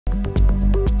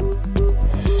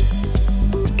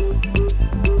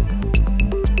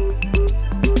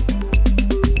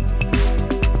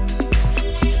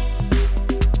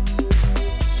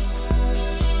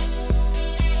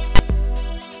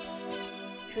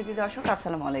সুধী দর্শক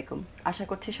আসসালামু আলাইকুম। আশা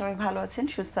করছি সবাই ভালো আছেন,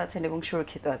 সুস্থ আছেন এবং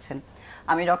সুরক্ষিত আছেন।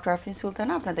 আমি ডক্টর আফরিন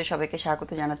সুলতানা আপনাদের সবাইকে স্বাগত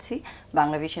জানাচ্ছি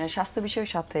বাংলাভিশনের স্বাস্থ্য বিষয়ক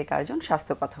সাপ্তাহিক আয়োজন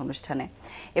স্বাস্থ্য কথা অনুষ্ঠানে।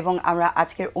 এবং আমরা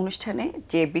আজকের অনুষ্ঠানে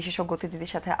যে বিশেষজ্ঞ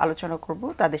অতিথিদের সাথে আলোচনা করব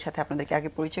তাদের সাথে আপনাদেরকে আগে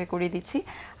পরিচয় করিয়ে দিচ্ছি।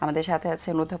 আমাদের সাথে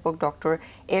আছেন অধ্যাপক ডক্টর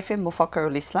এফ.এম.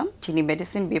 মুফাক্কারুল ইসলাম, যিনি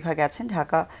মেডিসিন বিভাগে আছেন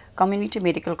ঢাকা কমিউনিটি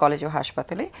মেডিকেল কলেজ ও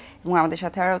হাসপাতালে। এবং আমাদের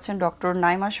সাথে আর আছেন ডক্টর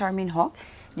নাইমা শারমিন হক,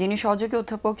 যিনি সহযোগী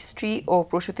অধ্যাপক স্ত্রী ও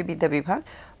প্রসূতিবিদ্যা বিভাগ,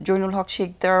 জৈনুল হক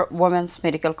শিকদার ওমেন্স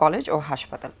মেডিকেল কলেজ ও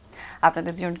হাসপাতাল।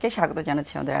 আপনাদের দুজনকে স্বাগত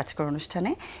জানাচ্ছি আমাদের আজকের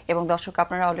অনুষ্ঠানে। এবং দর্শক,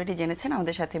 আপনারা অলরেডি জেনেছেন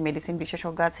আমাদের সাথে মেডিসিন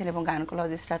বিশেষজ্ঞ আছেন এবং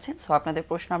গাইনোকোলজিস্ট আছেন। সো আপনাদের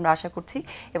প্রশ্ন আমরা আশা করছি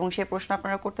এবং সেই প্রশ্ন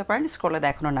আপনারা করতে পারেন স্ক্রলে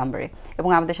দেখানো নাম্বারে, এবং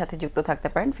আমাদের সাথে যুক্ত থাকতে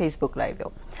পারেন ফেসবুক লাইভেও।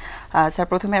 স্যার,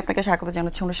 প্রথমে আপনাকে স্বাগত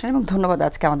জানাচ্ছি অনুষ্ঠানে এবং ধন্যবাদ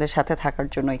আজকে আমাদের সাথে থাকার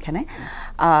জন্য এখানে।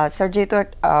 স্যার, যেহেতু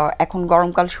এখন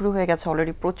গরমকাল শুরু হয়ে গেছে,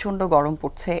 অলরেডি প্রচণ্ড গরম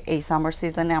পড়ছে, এই সামার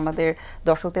সিজনে আমাদের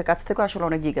দর্শকদের কাছ থেকেও আসলে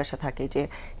অনেক জিজ্ঞাসা থাকে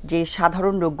যে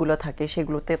সাধারণ রোগগুলো থাকে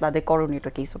সেগুলোতে তাদের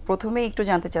করণীয়টা কী। সো প্রথমে একটু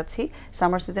জানতে চাচ্ছি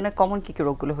সামার সিজনে কমন কী কী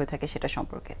রোগগুলো হয়ে থাকে সেটা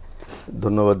সম্পর্কে।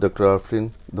 ধন্যবাদ ডক্টর আফরিন,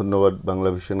 ধন্যবাদ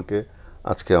বাংলাভিশনকে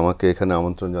আজকে আমাকে এখানে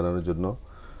আমন্ত্রণ জানানোর জন্য।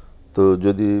 তো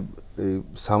যদি এই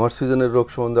সামার সিজনের রোগ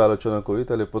সম্বন্ধে আলোচনা করি,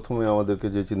 তাহলে প্রথমে আমাদেরকে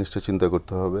যে জিনিসটা চিন্তা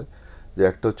করতে হবে যে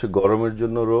একটা হচ্ছে গরমের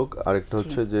জন্য রোগ, আরেকটা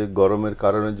হচ্ছে যে গরমের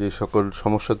কারণে যে সকল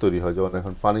সমস্যা তৈরি হয়, যেমন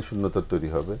এখন পানি শূন্যতা তৈরি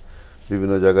হবে,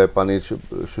 বিভিন্ন জায়গায় পানির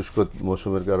শুষ্ক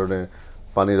মৌসুমের কারণে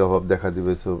পানির অভাব দেখা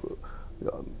দিবে। সো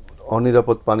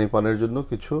অনিরাপদ পানি পানের জন্য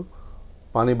কিছু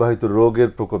পানিবাহিত রোগের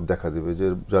প্রকোপ দেখা দিবে,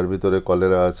 যার ভিতরে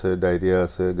কলেরা আছে, ডায়রিয়া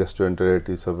আছে,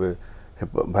 গ্যাস্ট্রোএন্টারাইটিস হবে,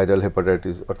 ভাইরাল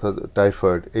হেপাটাইটিস অর্থাৎ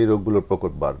টাইফয়েড, এই রোগগুলোর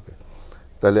প্রকোপ বাড়বে।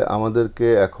 তাহলে আমাদেরকে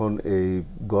এখন এই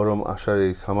গরম আসার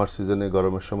এই সামার সিজনে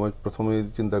গরমের সময় প্রথমেই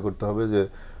চিন্তা করতে হবে যে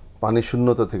পানি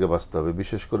শূন্যতা থেকে বাঁচতে হবে।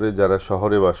 বিশেষ করে যারা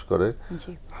শহরে বাস করে,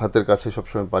 হাতের কাছে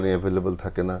সবসময় পানি অ্যাভেলেবল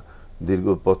থাকে না, দীর্ঘ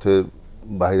পথে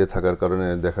বাইরে থাকার কারণে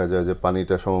দেখা যায় যে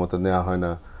পানিটা সময়মতো নেওয়া হয়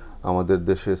না। আমাদের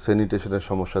দেশে স্যানিটেশনের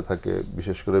সমস্যা থাকে,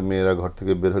 বিশেষ করে মেয়েরা ঘর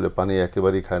থেকে বের হলে পানি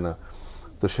একেবারেই খায় না।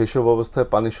 তো সেই সব অবস্থায়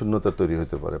পানি শূন্যতা তৈরি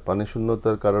হতে পারে। পানি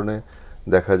শূন্যতার কারণে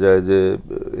দেখা যায় যে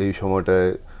এই সময়টায়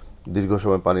দীর্ঘ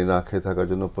সময় পানি না খেয়ে থাকার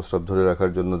জন্য, প্রস্রাব ধরে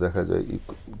রাখার জন্য দেখা যায়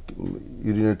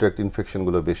ইউরিনারি ট্র্যাক্ট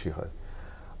ইনফেকশনগুলো বেশি হয়।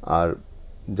 আর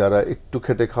যারা একটু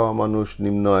খেটে খাওয়া মানুষ,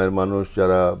 নিম্ন আয়ের মানুষ,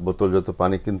 যারা বোতলজাত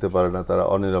পানি কিনতে পারে না, তারা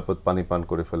অনিরাপদ পানি পান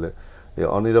করে ফেলে। এই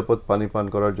অনিরাপদ পানি পান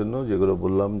করার জন্য যেগুলো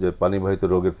বললাম যে পানিবাহিত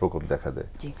রোগের প্রকোপ দেখা দেয়।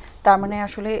 তার মানে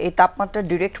আসলে এই তাপমাত্রার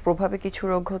ডিরেক্ট প্রভাবে কিছু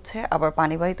রোগ হচ্ছে, আবার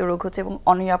পানিবাহিত রোগ হচ্ছে, এবং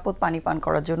অনিরাপদ পানি পান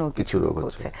করার জন্য কিছু রোগ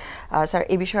হচ্ছে। স্যার,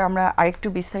 এই বিষয়ে আমরা আরেকটু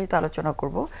বিস্তারিত আলোচনা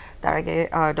করব। তার আগে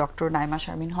ডক্টর নাইমা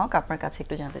শারমিন হক, আপনার কাছে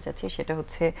একটু জানতে চাচ্ছি, সেটা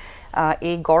হচ্ছে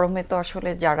এই গরমে তো আসলে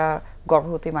যারা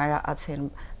গর্ভবতী মায়েরা আছেন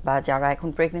বা যারা এখন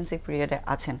প্রেগনেন্সি পিরিয়ডে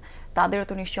আছেন, তাদেরও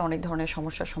তো নিশ্চয়ই অনেক ধরনের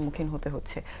সমস্যার সম্মুখীন হতে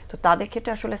হচ্ছে। তো তাদের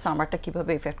ক্ষেত্রে আসলে সামারটা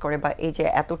কিভাবে এফেক্ট করে, বা এই যে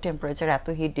এত টেম্পারেচার, এত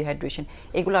হিট, ডিহাইড্রেশন,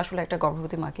 এগুলো আসলে একটা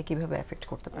গর্ভবতী মাকে কিভাবে এফেক্ট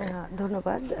করতে পারে?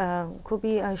 ধন্যবাদ,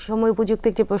 খুবই সময় উপযুক্ত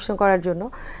একটি প্রশ্ন করার জন্য।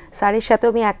 স্যারের সাথে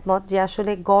আমি একমত যে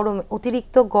আসলে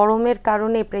অতিরিক্ত গরমের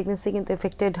কারণে প্রেগনেন্সি কিন্তু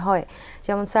এফেক্টেড হয়।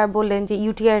 যেমন স্যার বললেন যে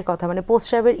ইউটিআইয়ের কথা, মানে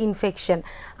প্রস্রাবের ইনফেকশন,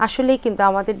 আসলেই কিন্তু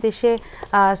আমাদের দেশে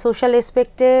সোশ্যাল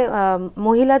এসপেক্টে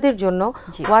মহিলাদের জন্য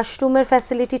ওয়াশরুমের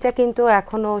ফ্যাসিলিটিটা কিন্তু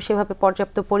এখনও সেভাবে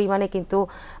পর্যাপ্ত পরিমাণে কিন্তু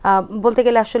বলতে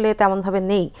গেলে আসলে তেমনভাবে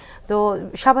নেই। তো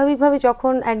স্বাভাবিকভাবে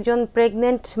যখন একজন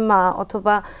প্রেগনেন্ট মা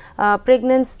অথবা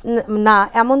প্রেগনেন্স না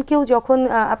এমন কেউ যখন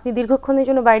আপনি দীর্ঘক্ষণের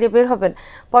জন্য বাইরে বের হবেন,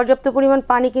 পর্যাপ্ত পরিমাণ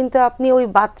পানি কিন্তু আপনি ওই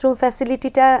বাথরুম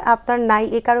ফ্যাসিলিটিটা আপনার নাই,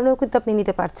 এ কারণেও কিন্তু আপনি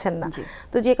নিতে পারছেন না।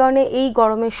 তো যে কারণে এই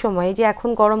গরমের সময় যে এখন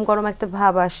গরম গরম একটা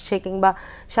ভাব আসছে, কিংবা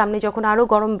সামনে যখন আরও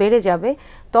গরম বেড়ে যাবে,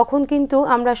 তখন কিন্তু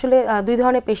আমরা আসলে দুই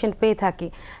ধরনের পেশেন্ট পেয়ে থাকি।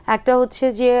 একটা হচ্ছে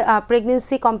যে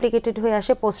প্রেগনেন্সি কমপ্লিকেটেড হয়ে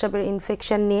আসে প্রস্রাবের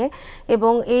ইনফেকশন নিয়ে,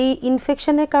 এবং এই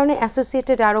ইনফেকশনের কারণে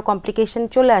অ্যাসোসিয়েটেড আরও কমপ্লিকেশন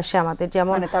চলে আসে আমাদের,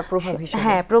 যেমন তার প্রভাব হিসেবে,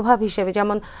 হ্যাঁ প্রভাব হিসেবে,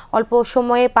 যেমন অল্প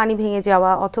সময়ে পানি ভেঙে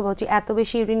যাওয়া, অথবা হচ্ছে এত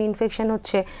বেশি ইউরিন ইনফেকশন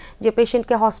হচ্ছে যে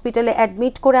পেশেন্টকে হসপিটালে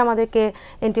অ্যাডমিট করে আমাদেরকে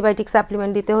অ্যান্টিবায়োটিক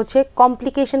সাপ্লিমেন্ট দিতে হচ্ছে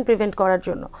কমপ্লিকেশন প্রিভেন্ট করার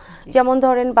জন্য। যেমন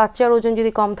ধরেন বাচ্চার ওজন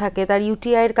যদি কম থাকে, তার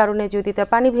ইউটিআইয়ের কারণে যদি তার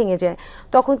পানি ভেঙে যায়,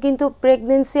 তখন কিন্তু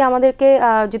প্রেগনেন্সি আমাদেরকে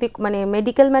যদি মানে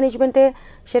মেডিকেল ম্যানেজমেন্টে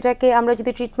সেটাকে আমরা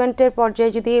যদি ট্রিটমেন্টের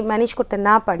পর্যায়ে যদি ম্যানেজ করতে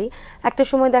না পারি, একটা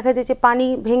সময় দেখা যায় যে পানি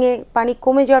ভেঙে পানি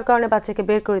কমে যাওয়ার কারণে বাচ্চাকে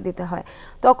বের করে দিতে হয়।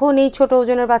 তখন এই ছোট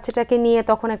ওজনের বাচ্চাটাকে নিয়ে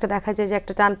তখন একটা দেখা যায় যে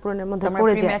একটা টানপূরণের মধ্যে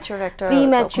পড়ে যায়,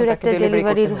 প্রিম্যাচিউর একটা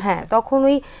ডেলিভারির, হ্যাঁ তখন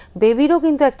ওই বেবিরও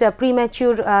কিন্তু একটা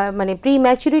প্রিম্যাচিউর মানে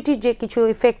প্রিম্যাচুরিটির যে কিছু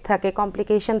ইফেক্ট থাকে,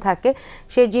 কমপ্লিকেশন থাকে,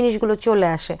 সেই জিনিসগুলো চলে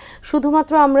আসে।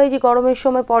 শুধুমাত্র আমরা এই যে গরমের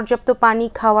সময় পর্যাপ্ত পানি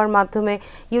খাওয়ার মাধ্যমে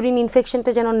ইউরিন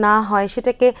ইনফেকশনটা যেন না হয়,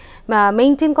 সেটাকে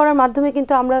মেইনটেইন করার মাধ্যমে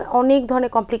কিন্তু আমরা অনেক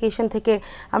ধরনের কমপ্লিকেশন থেকে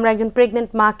আমরা একজন প্রেগনেন্ট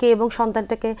মাকে এবং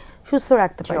সন্তানটাকে সুস্থ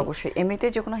রাখতে পারি। অবশ্যই এমনিতে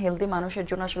যে কোনো হেলদি মানুষের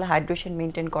জন্য আসলে হাইড্রেশন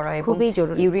মেইনটেইন করা এবং খুবই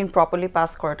জরুরি। ইউরিন প্রপারলি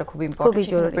পাস করাটা খুব ইম্পর্টেন্ট।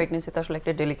 প্রেগন্যান্সিতে আসলে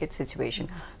একটা ডেলিকেট সিচুয়েশন,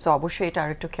 সো অবশ্যই এটা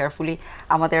আরেকটু কেয়ারফুলি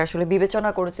আমাদের আসলে বিবেচনা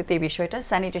করেছে এই বিষয়টা,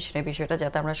 স্যানিটেশনের বিষয়টা,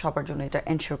 যাতে আমরা সবার জন্য এটা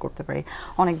এনশিওর করতে পারি।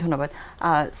 অনেক ধন্যবাদ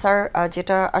স্যার।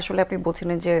 যেটা আসলে আপনি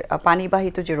বলছিলেন যে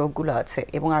পানিবাহিত যে রোগগুলো আছে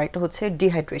এবং আরেকটা হচ্ছে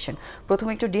ডিহাইড্রেশন।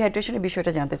 প্রথমে একটু ডিহাইড্রেশনের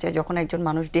বিষয়টা জানতে চাই। যখন একজন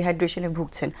মানুষ ডিহাইড্রেশনে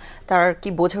ভুগছেন, তার কি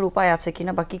বোঝার উপায় আছে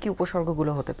কিনা বা কি কি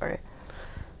উপসর্গগুলো হতে পারে?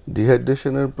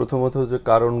 ডিহাইড্রেশনের প্রথমত যে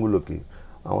কারণগুলো কি,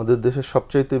 আমাদের দেশের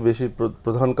সবচাইতে বেশি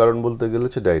প্রধান কারণ বলতে গেলে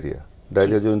হচ্ছে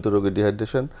ডায়রিয়া জনিত রোগে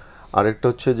ডিহাইড্রেশন। আরেকটা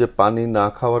হচ্ছে যে পানি না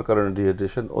খাওয়ার কারণে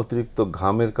ডিহাইড্রেশন, অতিরিক্ত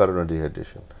ঘামের কারণে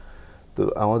ডিহাইড্রেশন। তো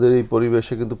আমাদের এই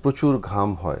পরিবেশে কিন্তু প্রচুর ঘাম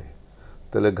হয়,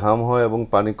 তাহলে ঘাম হয় এবং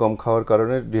পানি কম খাওয়ার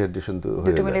কারণে ডিহাইড্রেশন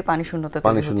হয়ে যায়, পানি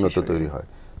শূন্যতা তৈরি হয়।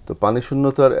 তো পানি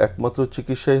শূন্যতার একমাত্র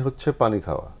চিকিৎসাই হচ্ছে পানি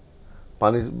খাওয়া,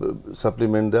 পানি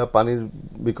সাপ্লিমেন্ট দেওয়া, পানির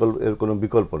এর কোনো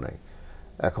বিকল্প নাই।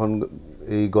 এখন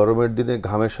এই গরমের দিনে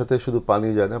ঘামের সাথে শুধু পানি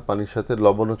যায় না, পানির সাথে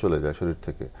লবণও চলে যায় শরীর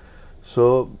থেকে। সো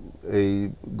এই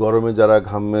গরমে যারা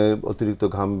অতিরিক্ত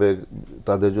ঘামবে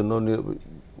তাদের জন্য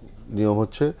নিয়ম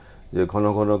হচ্ছে যে ঘন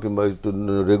ঘন কিংবা একটু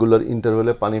রেগুলার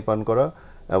ইন্টারভ্যালে পানি পান করা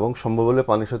এবং সম্ভব হলে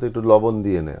পানির সাথে একটু লবণ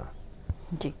দিয়ে নেওয়া।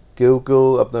 কেউ কেউ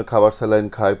আপনার খাবার স্যালাইন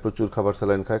খায়, প্রচুর খাবার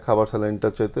স্যালাইন খায়, খাবার স্যালাইনটা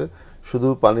চাইতে শুধু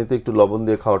পানিতে একটু লবণ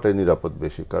দিয়ে খাওয়াটাই নিরাপদ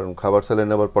বেশি, কারণ খাবার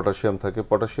স্যালাইনে আবার পটাশিয়াম থাকে,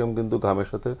 পটাশিয়াম কিন্তু ঘামের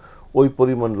সাথে ওই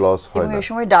পরিমাণ লস হয় না। এই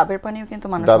সময় ডাবের পানিও কিন্তু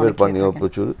মানুষ ডাবের পানিও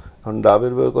প্রচুর, এখন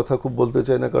ডাবের কথা খুব বলতে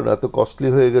চাই না কারণ এত কস্টলি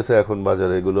হয়ে গেছে এখন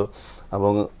বাজারে এগুলো,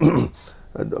 এবং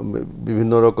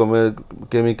বিভিন্ন রকমের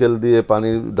কেমিক্যাল দিয়ে পানি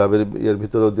ডাবের এর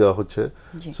ভিতরেও দেওয়া হচ্ছে।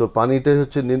 সো পানিটাই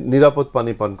হচ্ছে নিরাপদ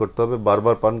পানি পান করতে হবে,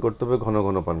 বারবার পান করতে হবে, ঘন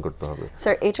ঘন পান করতে হবে।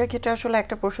 স্যার এটার ক্ষেত্রে আসলে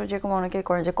একটা প্রশ্ন যেরকম অনেকে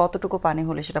করে যে কতটুকু পানি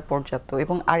হলে সেটা পর্যাপ্ত,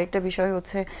 এবং আরেকটা বিষয়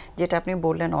হচ্ছে যেটা আপনি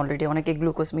বললেন অলরেডি অনেকে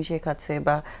গ্লুকোজ মিশিয়ে খাচ্ছে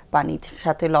বা পানির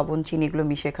সাথে লবণ চিনি এগুলো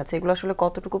মিশিয়ে খাচ্ছে, এগুলো আসলে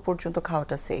কতটুকু পর্যন্ত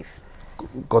খাওয়াটা সেফ?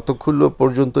 কতক্ষণ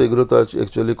পর্যন্ত এগুলো তো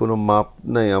অ্যাকচুয়ালি কোনো মাপ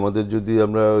নাই। আমাদের যদি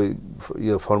আমরা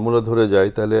ফর্মুলা ধরে যাই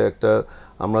তাহলে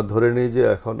আমরা ধরে নিই যে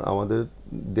এখন আমাদের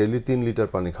ডেইলি 3 লিটার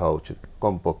পানি খাওয়া উচিত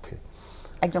কমপক্ষে,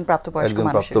 একদম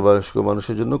প্রাপ্তবয়স্ক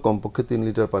মানুষের জন্য কমপক্ষে 3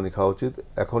 লিটার পানি খাওয়া উচিত।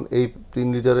 এখন এই 3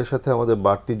 লিটারের সাথে আমাদের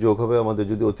বাড়তি যোগ হবে আমাদের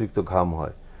যদি অতিরিক্ত ঘাম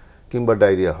হয় কিংবা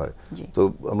ডায়রিয়া হয়। তো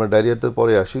আমরা ডায়রিয়াতে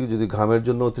পরে আসি, যদি ঘামের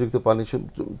জন্য অতিরিক্ত পানি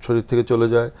শরীর থেকে চলে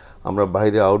যায়, আমরা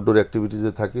বাইরে আউটডোর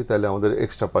অ্যাক্টিভিটিসে থাকি, তাহলে আমাদের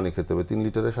এক্সট্রা পানি খেতে হবে, 3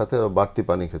 লিটারের সাথে আরও বাড়তি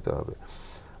পানি খেতে হবে।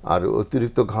 আর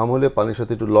অতিরিক্ত ঘাম হলে পানির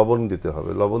সাথে একটু লবণ দিতে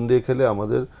হবে, লবণ দিয়ে খেলে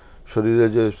আমাদের শরীরে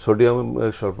যে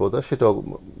সোডিয়ামের স্বল্পতা সেটাও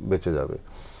বেঁচে যাবে।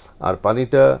 আর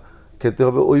পানিটা খেতে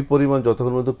হবে ওই পরিমাণ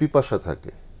যতক্ষণ পর্যন্ত পিপাসা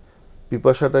থাকে।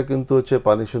 পিপাসাটা কিন্তু হচ্ছে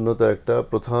পানি শূন্যতার একটা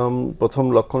প্রথম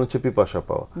লক্ষণ হচ্ছে পিপাসা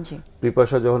পাওয়া।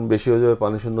 পিপাসা যখন বেশি হয়ে যাবে,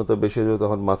 পানি শূন্যতা বেশি হয়ে যাবে,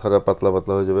 তখন মাথাটা পাতলা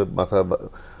পাতলা হয়ে যাবে, মাথা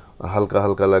হালকা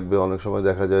হালকা লাগবে, অনেক সময়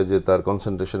দেখা যায় যে তার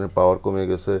কনসেন্ট্রেশনের পাওয়ার কমে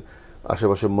গেছে,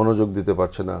 আশেপাশে মনোযোগ দিতে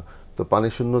পারছে না। তো পানি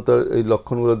শূন্যতার এই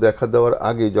লক্ষণগুলো দেখা দেওয়ার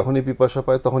আগে যখনই পিপাসা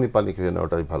পায় তখনই পানি খেয়ে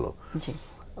নেওয়াটাই ভালো।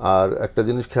 আর একটা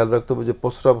জিনিস খেয়াল রাখতে হবে যে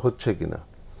প্রস্রাব হচ্ছে কিনা,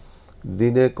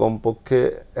 দিনে কমপক্ষে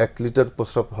 1 লিটার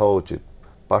প্রস্রাব হওয়া উচিত।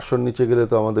 500-র নিচে গেলে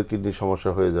তো আমাদের কিডনির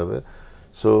সমস্যা হয়ে যাবে।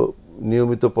 সো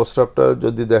নিয়মিত প্রস্রাবটা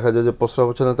যদি দেখা যায় যে প্রস্রাব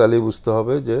হচ্ছে না, তাহলেই বুঝতে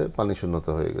হবে যে পানি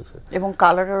শূন্যতা হয়ে গেছে। এবং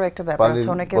কালারেরও একটা ব্যাপার আছে,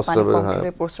 অনেকের পানি কম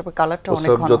খেলে প্রস্রাবের কালারটা অনেক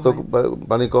ঘন হয়। যত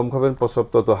পানি কম খাবেন প্রস্রাব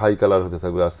তত হাই কালার হতে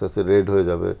থাকবে, আস্তে আস্তে রেড হয়ে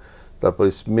যাবে, তারপরে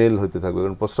স্মেল হতে থাকবে,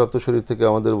 কারণ প্রস্রাব তো শরীর থেকে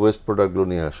আমাদের ওয়েস্ট প্রোডাক্টগুলো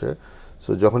নিয়ে আসে।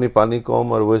 সো যখনই পানি কম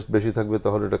আর ওয়েস্ট বেশি থাকবে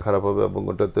তখন এটা খারাপ হবে এবং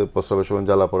ওটাতে প্রস্রাবের সময়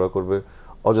জ্বালা পোড়া করবে,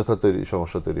 অযথা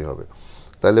সমস্যা তৈরি হবে।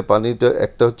 তাহলে পানিটা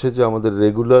একটা হচ্ছে যে আমাদের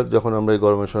রেগুলার যখন আমরা এই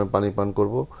গরমের সময় পানি পান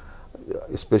করব,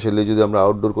 স্পেশালি যদি আমরা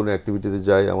আউটডোর কোনো অ্যাক্টিভিটিতে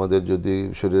যাই, আমাদের যদি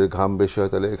শরীরে ঘাম বেশি হয়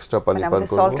তাহলে এক্সট্রা পানি পান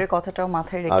করব, সল্টের কথাটাও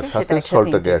মাথায় রেখে আর সাথে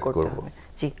সল্টটাকে অ্যাড করব।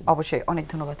 জি অবশ্যই, অনেক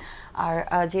ধন্যবাদ। আর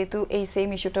যেহেতু এই সেম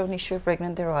ইস্যুটাও নিশ্চয়ই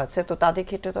প্রেগন্যান্টদেরও আছে, তো তাদের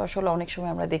ক্ষেত্রে তো আসলে অনেক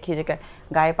সময় আমরা দেখি যে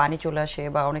গায়ে পানি চলে আসে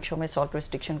বা অনেক সময় সল্ট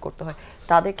রেস্ট্রিকশন করতে হয়,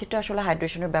 তাদের ক্ষেত্রে আসলে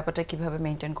হাইড্রেশনের ব্যাপারটা কিভাবে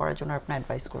মেইনটেইন করার জন্য আপনি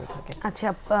অ্যাডভাইস করে থাকেন? আচ্ছা,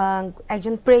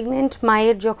 একজন প্রেগন্যান্ট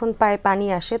মায়ের যখন পায়ে পানি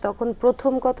আসে তখন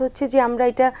প্রথম কথা হচ্ছে যে আমরা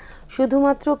এটা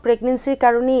শুধুমাত্র প্রেগন্যান্সির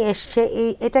কারণেই এসছে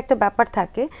এটা একটা ব্যাপার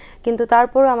থাকে, কিন্তু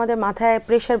তারপরও আমাদের মাথায়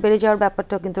প্রেশার বেড়ে যাওয়ার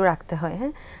ব্যাপারটাও কিন্তু রাখতে হয়।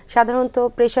 হ্যাঁ, সাধারণত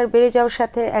প্রেশার বেড়ে যাওয়ার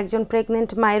সাথে একজন প্রেগন্যান্ট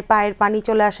মায়ের পায়ের পানি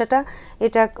চলে আসাটা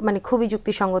এটা মানে খুবই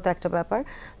যুক্তিসঙ্গত একটা ব্যাপার।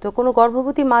 তো কোনো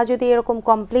গর্ভবতী মা যদি এরকম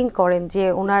কমপ্লেইন করেন যে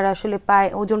ওনার আসলে পায়ে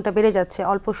ওজনটা বেড়ে যাচ্ছে,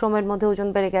 অল্প সময়ের মধ্যে ওজন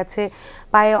বেড়ে গেছে,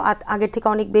 পায়ে আগের থেকে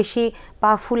অনেক বেশি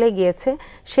পা ফুলে গিয়েছে,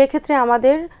 সেক্ষেত্রে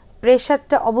আমাদের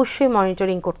প্রেশারটা অবশ্যই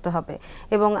মনিটরিং করতে হবে।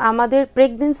 এবং আমাদের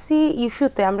প্রেগনেন্সি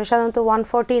ইস্যুতে আমরা সাধারণত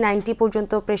 140-90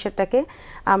 পর্যন্ত প্রেশারটাকে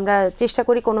আমরা চেষ্টা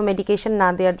করি কোনো মেডিকেশন না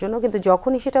দেওয়ার জন্য, কিন্তু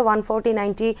যখনই সেটা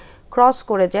 140-90 ক্রস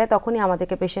করে যায় তখনই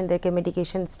আমাদেরকে পেশেন্টদেরকে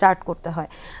মেডিকেশন স্টার্ট করতে হয়।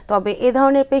 তবে এ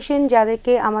ধরনের পেশেন্ট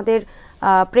যাদেরকে আমাদের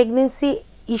প্রেগনেন্সি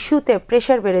ইস্যুতে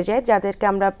প্রেশার বেড়ে যায়, যাদেরকে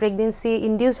আমরা প্রেগনেন্সি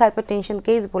ইনডিউস হাইপারটেনশন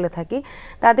কেস বলে থাকি,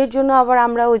 তাদের জন্য আবার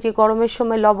আমরা ওই যে গরমের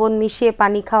সময় লবণ মিশিয়ে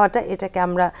পানি খাওয়াটা, এটাকে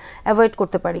আমরা অ্যাভয়েড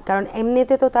করতে পারি। কারণ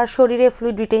এমনিতে তো তার শরীরে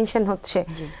ফ্লুইড রিটেনশন হচ্ছে,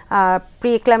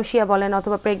 প্রি-এক্লাম্পসিয়া বলেন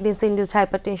অথবা প্রেগনেন্সি ইনডিউস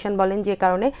হাইপারটেনশন বলেন, যে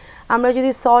কারণে আমরা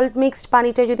যদি সল্ট মিক্সড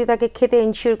পানিটা যদি তাকে খেতে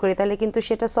এনশিওর করি তাহলে কিন্তু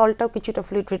সেটা সল্টটাও কিছুটা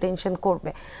ফ্লুইড রিটেনশন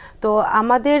করবে। তো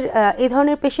আমাদের এই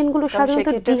ধরনের পেশেন্টগুলো সাধারণত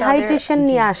ডিহাইড্রেশন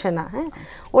নিয়ে আসে না, হ্যাঁ,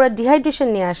 ওরা ডিহাইড্রেশন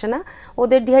নিয়ে আসে না,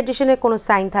 ওদের ডিহাইড্রেশনের কোনো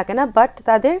সাইন থাকে না, বাট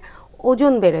তাদের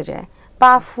ওজন বেড়ে যায়,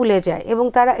 পা ফুলে যায় এবং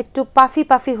তারা একটু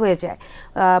পাফি হয়ে যায়।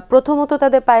 প্রথমত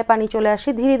তাদের পায়ে পানি চলে আসে,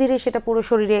 ধীরে ধীরে সেটা পুরো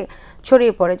শরীরে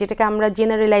ছড়িয়ে পড়ে, যেটাকে আমরা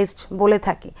জেনারেলাইজড বলে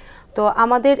থাকি। তো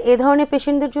আমাদের এ ধরনের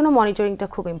পেশেন্টদের জন্য মনিটরিংটা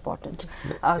খুব ইম্পর্টেন্ট।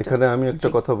 এখানে আমি একটা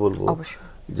কথা বলবো,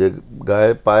 যে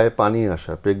গায়ে পায়ে পানি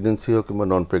আসা, প্রেগনেন্সি হোক কিংবা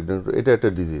নন প্রেগনেন্ট, এটা একটা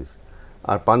ডিজিজ,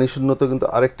 আর পানি শূন্যতা কিন্তু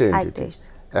আরেকটা এন্টিটি।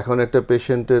 এখন একটা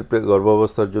পেশেন্টের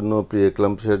গর্ভাবস্থার জন্য,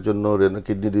 প্রি-এক্লাম্পসিয়ার জন্য,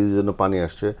 কিডনি ডিজিজের জন্য পানি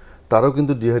আসছে, তারও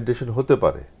কিন্তু ডিহাইড্রেশন হতে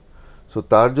পারে। সো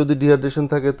তার যদি ডিহাইড্রেশন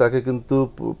থাকে তাকে কিন্তু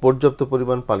পর্যাপ্ত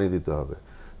পরিমাণ পানি দিতে হবে।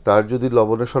 তার যদি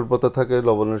লবণের স্বল্পতা থাকে,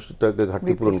 লবণেরটাকে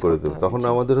ঘাটতি পূরণ করে দেবে। তখন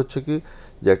আমাদের হচ্ছে কি,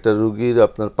 যে একটা রুগীর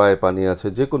আপনার পায়ে পানি আছে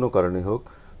যে কোনো কারণে হোক,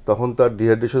 তখন তার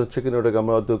ডিহাইড্রেশন হচ্ছে কিনা ওটাকে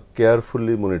আমরা হয়তো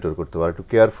কেয়ারফুলি মনিটর করতে পারি, একটু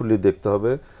কেয়ারফুলি দেখতে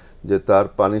হবে যে তার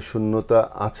পানির শূন্যতা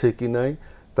আছে কি নাই,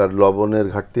 তার লবণের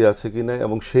ঘাটতি আছে কি নাই,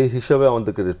 এবং সেই হিসাবে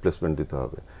আমাদেরকে রিপ্লেসমেন্ট দিতে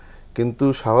হবে। কিন্তু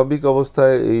স্বাভাবিক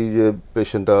অবস্থায় এই যে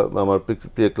পেশেন্টটা আমার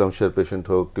প্রি-এক্লাম্পসিয়ার পেশেন্ট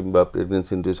হোক কিংবা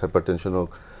প্রেগনেন্সি ইনডিউসড হাইপারটেনশন হোক,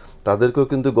 তাদেরকেও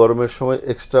কিন্তু গরমের সময়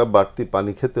এক্সট্রা বাড়তি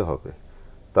পানি খেতে হবে।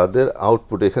 তাদের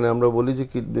আউটপুট, এখানে আমরা বলি যে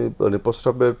কিডনি মানে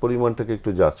প্রস্রাবের পরিমাণটাকে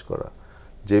একটু যাচ করা,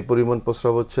 যে পরিমাণ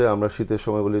প্রস্রাব হচ্ছে আমরা শীতের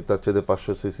সময় বলি তার চেয়ে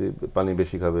 500 সিসি পানি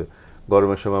বেশি খাবে,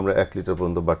 গরমের সময় আমরা 1 লিটার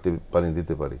পর্যন্ত বাড়তি পানি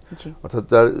দিতে পারি। অর্থাৎ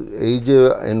তার এই যে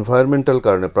এনভায়রনমেন্টাল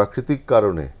কারণে, প্রাকৃতিক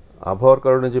কারণে, আবহাওয়ার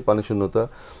কারণে যে পানি শূন্যতা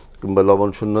কিংবা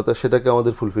লবণ শূন্যতা, সেটাকে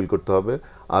আমাদের ফুলফিল করতে হবে,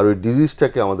 আর ওই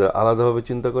ডিজিজটাকে আমাদের আলাদাভাবে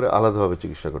চিন্তা করে আলাদাভাবে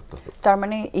চিকিৎসা করতে হবে। তার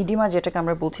মানে ইডিমা যেটাকে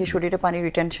আমরা বলছি, শরীরে পানি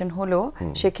রিটেনশন হলো,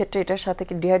 সেক্ষেত্রে এটার সাথে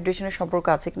কি ডিহাইড্রেশনের সম্পর্ক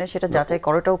আছে কিনা সেটা যাচাই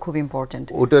করাটাও খুব ইম্পর্টেন্ট।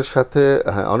 ওটার সাথে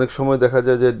হ্যাঁ, অনেক সময় দেখা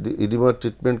যায় যে ইডিমার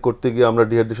ট্রিটমেন্ট করতে গিয়ে আমরা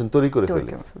ডিহাইড্রেশন তৈরি করে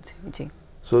ফেলি। জি,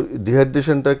 সো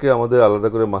ডিহাইড্রেশনটাকে আমাদের আলাদা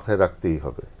করে মাথায় রাখতেই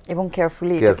হবে এবং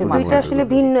কেয়ারফুলি এটাকে মানতে হবে। দুইটা আসলে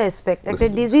ভিন্ন অ্যাসপেক্ট, একটা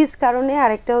ডিজিজ কারণে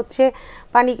আর একটা হচ্ছে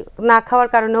পানি না খাওয়ার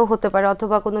কারণেও হতে পারে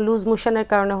অথবা কোনো লুজ মোশনের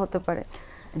কারণে হতে পারে।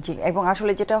 জি, এবং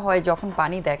আসলে যেটা হয় যখন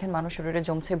পানি দেখেন মানুষ শরীরে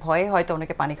জমছে, ভয়ে হয়তো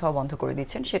অনেকে পানি খাওয়া বন্ধ করে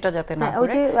দিচ্ছেন, সেটা যাতে না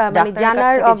করে মানে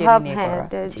জানার অভাব। হ্যাঁ,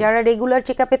 যারা রেগুলার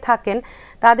চেকআপে থাকেন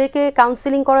তাদেরকে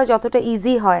কাউন্সেলিং করা যতটা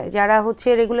ইজি হয়, যারা হচ্ছে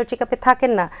রেগুলার চেকআপে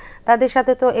থাকেন না তাদের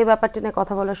সাথে তো এই ব্যাপারটা নিয়ে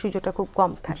কথা বলার সুযোগটা খুব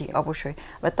কম থাকে। জি, অবশ্যই।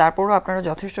 বাট তারপরও আপনারা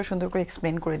যথেষ্ট সুন্দর করে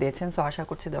এক্সপ্লেন করে দিয়েছেন, সো আশা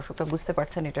করছি দর্শকরা বুঝতে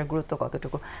পারছেন এটার গুরুত্ব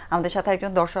কতটুকু। আমাদের সাথে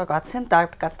একজন দর্শক আছেন, তার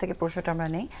কাছ থেকে প্রশ্নটা আমরা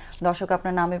নেই। দর্শক,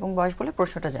 আপনার নাম এবং বয়স বলে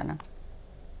প্রশ্নটা জানান।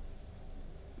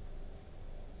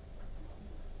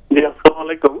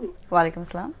 ওয়ালাইকুম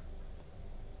আসসালাম।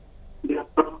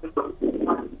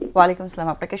 ওয়ালাইকুম আসসালাম,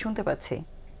 আপনাকে শুনতে পাচ্ছি।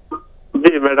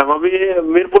 জি ম্যাডাম, আমি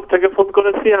মিরপুর থেকে ফোন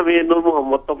করেছি, আমি নূর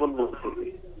মোহাম্মদ তপন বলছি।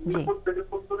 জি,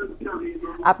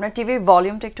 আপনার টিভির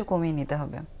ভলিউমটা একটু কমিয়ে নিতে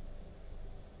হবে।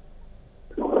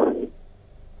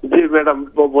 জি ম্যাডাম,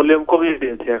 ভলিউম কমিয়ে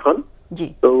দিয়েছি এখন। জি,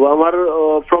 তো আমার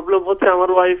প্রবলেম হচ্ছে, আমার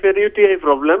ওয়াইফের ইউটিআই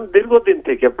প্রবলেম দীর্ঘদিন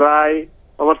থেকে, প্রায়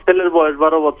আমার ছেলের বয়স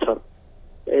 12 বছর,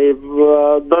 এই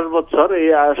 10 বছর, এই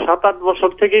 7-8 বছর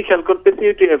থেকেই খেয়াল করতেছি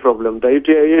ইউটিআই প্রবলেমটা,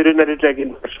 ইউরিনারি ট্র্যাক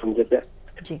ইনফেকশন যেটা।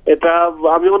 এটা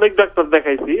আমি অনেক ডাক্তার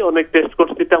দেখাইছি, অনেক টেস্ট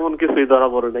করছি, তেমন কিছুই ধরা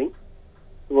পড়ে নাই।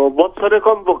 বছরে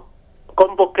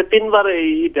কমপক্ষে 3 বার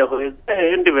এইটা হয়ে যায়,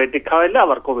 অ্যান্টিবায়োটিক খাওয়াইলে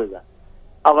আবার কমে যায়,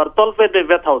 আবার তলপেটে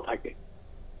ব্যথাও থাকে।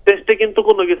 টেস্টে কিন্তু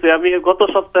কোনো কিছু, আমি গত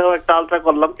সপ্তাহে একটা আলট্রা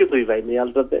করলাম, কিছুই পাইনি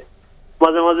আলট্রাতে।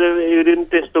 মাঝে মাঝে ইউরিন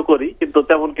টেস্টও করি, কিন্তু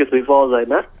তেমন কিছুই পাওয়া যায়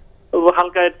না,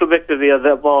 হালকা একটু ব্যাকটেরিয়া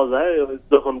পাওয়া যায়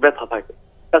যখন ব্যথা থাকে,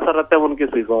 তাছাড়া তেমন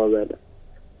কিছুই পাওয়া যায় না।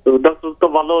 তো ডক্টর তো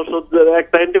ভালো ওষুধ,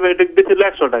 একটা অ্যান্টিবায়োটিক দিয়েছিল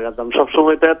 100 টাকা দাম,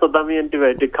 সবসময় তো এত দামি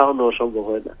অ্যান্টিবায়োটিক খাওয়ানো সম্ভব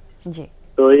হয় না।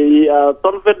 তো এই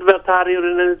তলপেট ব্যথা আর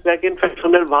ইউরিনারি ট্র্যাক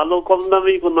ইনফেকশনের ভালো কম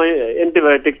দামি কোন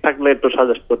অ্যান্টিবায়োটিক থাকলে একটু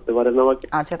সাজেস্ট করতে পারেন আমাকে।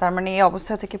 আচ্ছা, তার মানে এই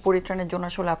অবস্থা থেকে পরিত্রাণের জন্য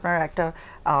আসলে আপনার একটা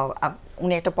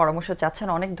উনি একটা পরামর্শ চাচ্ছেন।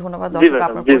 অনেক ধন্যবাদ দর্শক,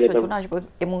 আপনার প্রশ্নের জন্য আসবো।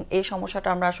 এবং এই সমস্যাটা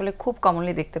আমরা আসলে খুব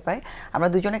কমনলি দেখতে পাই। আমরা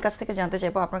দুজনের কাছ থেকে জানতে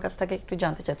চাইবো, আপনার কাছ থেকে একটু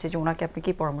জানতে চাচ্ছি যে ওনাকে আপনি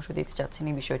কি পরামর্শ দিতে চাচ্ছেন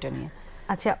এই বিষয়টা নিয়ে।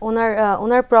 আচ্ছা,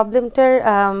 ওনার প্রবলেমটার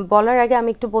বলার আগে আমি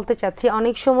একটু বলতে চাচ্ছি,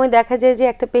 অনেক সময় দেখা যায় যে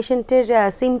একটা পেশেন্টের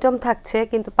সিমটম থাকছে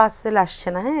কিন্তু পার্সেল আসছে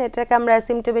না। হ্যাঁ, এটাকে আমরা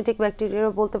অ্যাসিমটোমেটিক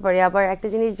ব্যাকটেরিয়াও বলতে পারি। আবার একটা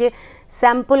জিনিস যে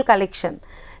স্যাম্পল কালেকশন,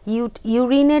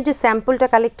 ইউরিনের যে স্যাম্পলটা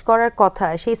কালেক্ট করার কথা,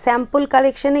 সেই স্যাম্পল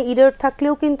কালেকশনে ইরর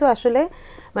থাকলেও কিন্তু আসলে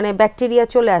মানে ব্যাকটেরিয়া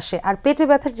চলে আসে। আর পেটে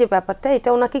ব্যথার যে ব্যাপারটা, এটা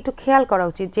ওনাকে একটু খেয়াল করা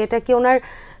উচিত যে এটা কি ওনার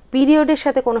পিরিয়ডের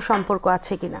সাথে কোনো সম্পর্ক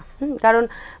আছে কিনা। কারণ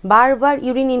বারবার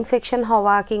ইউরিন ইনফেকশন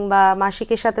হওয়া কিংবা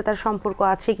মাসিকের সাথে তার সম্পর্ক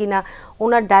আছে কিনা,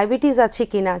 ওনার ডায়াবেটিস আছে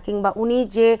কিনা, কিংবা উনি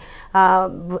যে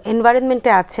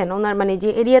এনভায়রনমেন্টে আছেন, ওনার মানে যে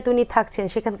এরিয়াতে উনি থাকছেন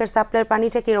সেখানকার সাপ্লাইয়ের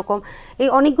পানিটা কীরকম, এই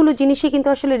অনেকগুলো জিনিসই কিন্তু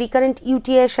আসলে রিকারেন্ট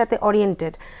ইউটিআইয়ের সাথে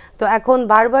ওরিয়েন্টেড। তো এখন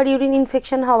বারবার ইউরিন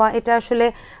ইনফেকশন হওয়া, এটা আসলে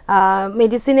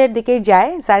মেডিসিনের দিকেই যায়,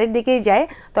 স্যারের দিকেই যায়।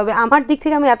 তবে আমার দিক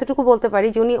থেকে আমি এতটুকু বলতে পারি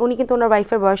যে উনি কিন্তু ওনার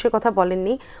ওয়াইফের বয়সের কথা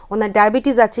বলেননি, ওনার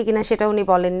ডায়াবেটিস আছে কিনা সেটা উনি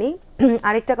বলেননি।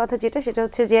 আরেকটা কথা সেটা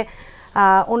হচ্ছে যে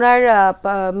ওনার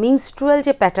মিনস্ট্রুয়াল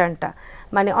যে প্যাটার্নটা,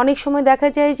 মানে অনেক সময় দেখা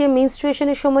যায় যে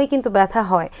মিনস্ট্রুয়েশনের সময় কিন্তু ব্যথা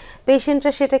হয়,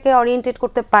 পেশেন্টরা সেটাকে ওরিয়েন্টেড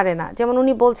করতে পারে না। যেমন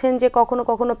উনি বলছেন যে কখনো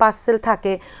কখনো পার্সেল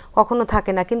থাকে, কখনো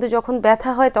থাকে না, কিন্তু যখন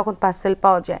ব্যথা হয় তখন পার্সেল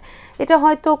পাওয়া যায়। এটা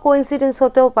হয়তো কোইন্সিডেন্স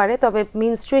হতেও পারে, তবে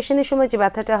মিনস্ট্রুয়েশনের সময় যে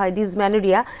ব্যথাটা হয়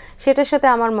ডিসম্যানোরিয়া, সেটার সাথে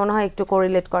আমার মনে হয় একটু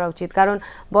কোরিলেট করা উচিত। কারণ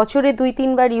বছরে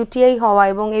 2-3 বার ইউটিআই হওয়া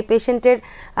এবং এই পেশেন্টের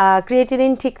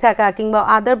ক্রিয়েটিনিন ঠিক থাকা কিংবা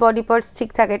আদার বডি পার্টস ঠিক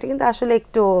থাকা, এটা কিন্তু আসলে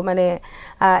একটু মানে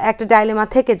একটা ডাইলেমা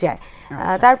থেকে যায়।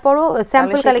 তারপরও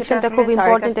স্যাম্পল কালেকশনটা খুব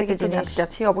ইম্পর্টেন্ট একটা জিনিস।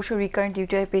 অবশ্যই রিকারেন্ট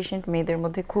ইউটিআই পেশেন্ট মেয়েদের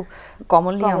মধ্যে খুব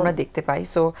কমনলি আমরা দেখতে পাই।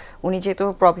 সো উনি যেহেতু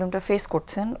প্রবলেমটা ফেস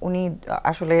করছেন, উনি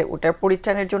আসলে ওটার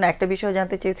পরিত্রাণের জন্য একটা বিষয়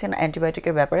জানতে চেয়েছেন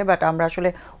অ্যান্টিবায়োটিকের ব্যাপারে, বাট আমরা আসলে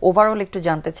ওভারঅল একটু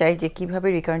জানতে চাই যে কিভাবে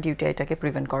রিকারেন্ট ইউটিআইটাকে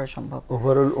প্রিভেন্ট করা সম্ভব।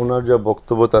 ওভারঅল ওনার যা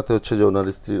বক্তব্য তাতে হচ্ছে যে ওনার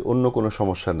স্ত্রীর অন্য কোনো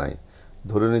সমস্যা নাই,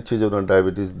 ধরে নিচ্ছি যে ওনার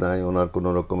ডায়াবেটিস নাই, ওনার কোনো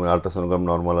রকমের আল্ট্রাসোনোগ্রাম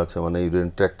নর্মাল আছে, মানে ইউরিন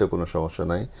ট্র্যাক্টে কোনো সমস্যা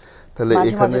নাই, তাহলে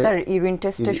এখানে ইউরিন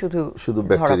টেস্টে শুধু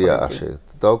ব্যাকটেরিয়া আসে,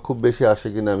 তাও খুব বেশি আসে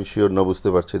কিনা আমি শিওর না, বুঝতে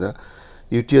পারছি না।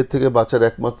 ইউটিআই থেকে বাঁচার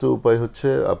একমাত্র উপায় হচ্ছে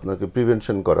আপনাকে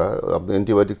প্রিভেনশন করা। আপনি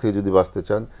অ্যান্টিবায়োটিক থেকে যদি বাঁচতে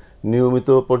চান, নিয়মিত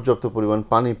পর্যাপ্ত পরিমাণ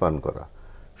পানি পান করা।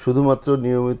 শুধুমাত্র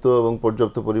নিয়মিত এবং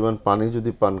পর্যাপ্ত পরিমাণ পানি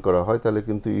যদি পান করা হয় তাহলে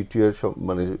কিন্তু ইউটিআইয়ের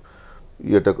মানে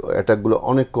অ্যাটাকগুলো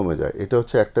অনেক কমে যায়। এটা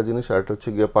হচ্ছে একটা জিনিস। আর একটা হচ্ছে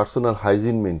গিয়ে পার্সোনাল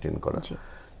হাইজিন মেনটেন করা,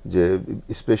 যে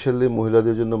স্পেশালি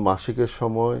মহিলাদের জন্য মাসিকের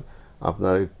সময়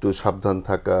আপনার একটু সাবধান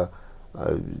থাকা,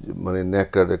 মানে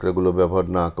ন্যাকড়াগুলো ব্যবহার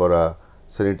না করা,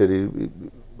 স্যানিটারি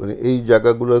মানে এই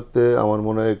জায়গাগুলোতে আমার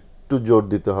মনে হয় একটু জোর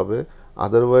দিতে হবে।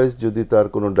 আদারওয়াইজ যদি তার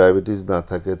কোনো ডায়াবেটিস না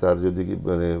থাকে, তার যদি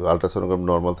মানে আল্ট্রাসোনোগ্রাম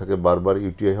নর্মাল থাকে, বারবার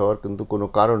ইউটিআই হওয়ার কিন্তু কোনো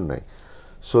কারণ নাই।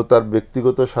 সো তার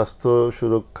ব্যক্তিগত স্বাস্থ্য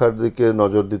সুরক্ষার দিকে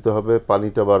নজর দিতে হবে,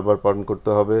 পানিটা বারবার পান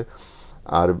করতে হবে।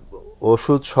 আর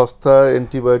ওষুধ সস্তা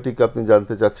অ্যান্টিবায়োটিক আপনি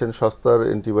জানতে চাচ্ছেন, সস্তার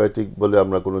অ্যান্টিবায়োটিক বলে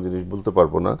আমরা কোনো জিনিস বলতে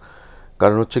পারবো না।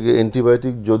 কারণ হচ্ছে কি,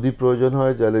 অ্যান্টিবায়োটিক যদি প্রয়োজন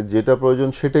হয় তাহলে যেটা প্রয়োজন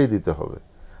সেটাই দিতে হবে।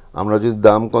 আমরা যদি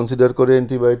দাম কনসিডার করে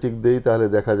অ্যান্টিবায়োটিক দিই তাহলে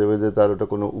দেখা যাবে যে তার ওটা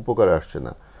কোনো উপকার আসছে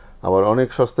না। আবার অনেক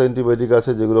সস্তা অ্যান্টিবায়োটিক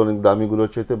আছে যেগুলো অনেক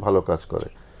দামিগুলোর চাইতে ভালো কাজ করে।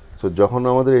 সো যখন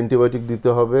আমাদের অ্যান্টিবায়োটিক দিতে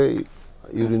হবে,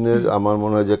 ইউরিনের আমার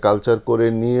মনে হয় যে কালচার করে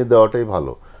নিয়ে দেওয়াটাই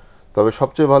ভালো। তবে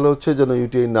সবচেয়ে ভালো হচ্ছে যেন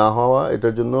ইউটিআই না হওয়া,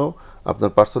 এটার জন্য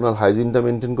আপনার পার্সোনাল হাইজিনটা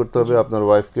মেনটেন করতে হবে, আপনার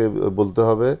ওয়াইফকে বলতে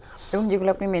হবে, এবং যেগুলো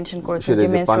আপনি মেনশন করেছেন যে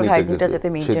মেনস্ট্রুয়াল হাইজিনটা যাতে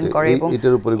মেইনটেইন করে, এবং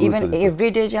ইভেন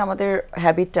এভরিডে যে আমাদের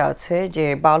হ্যাবিটটা আছে যে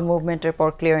বাউল মুভমেন্টের পর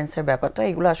ক্লিয়ারেন্সের ব্যাপারটা,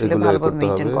 এগুলো আসলে ভালোভাবে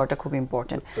মেইনটেইন করাটা খুব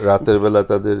ইম্পর্টেন্ট। রাতের বেলা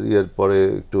তাদের এর পরে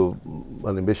একটু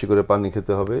মানে বেশি করে পানি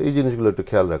খেতে হবে, এই জিনিসগুলো একটু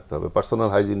খেয়াল রাখতে হবে, পার্সোনাল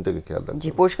হাইজিনটাকে খেয়াল রাখতে হবে। জি,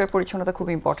 পরিষ্কার পরিচ্ছন্নতা খুব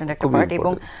ইম্পর্টেন্ট একটা পার্ট।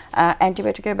 এবং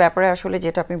অ্যান্টিবায়োটিকের ব্যাপারে আসলে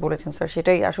যেটা আপনি বলেছেন স্যার,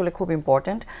 সেটাই আসলে খুব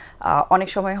ইম্পর্টেন্ট। অনেক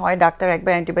সময় হয় ডাক্তার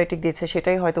একবার অ্যান্টিবায়োটিক দিয়েছে,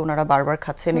 সেটাই হয়তো ওনারা বারবার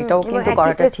খাচ্ছেন, এটাও কিন্তু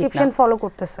করাটা ঠিক না। ফলো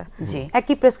করতেছে, জি,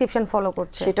 একই প্রেসক্রিপশন ফলো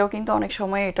করছে, সেটাও কিন্তু অনেক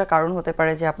সময় এটা কারণ হতে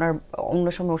পারে যে আপনার অন্য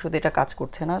সময় ওষুধ এটা কাজ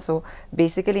করছে না। সো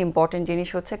বেসিক্যালি ইম্পর্টেন্ট জিনিস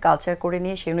হচ্ছে কালচার করে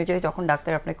নিয়ে সেই অনুযায়ী যখন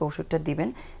ডাক্তার আপনাকে ওষুধটা দিবেন,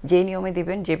 যে নিয়মে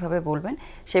দিবেন, যেভাবে বলবেন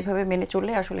সেভাবে মেনে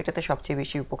চললে আসলে এটাতে সবচেয়ে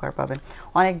বেশি উপকার পাবেন।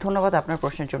 অনেক ধন্যবাদ আপনার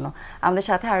প্রশ্নের জন্য। আমাদের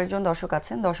সাথে আরেকজন দর্শক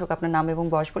আছেন। দর্শক, আপনার নাম এবং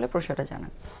বয়স বলে প্রশ্নটা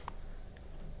জানান।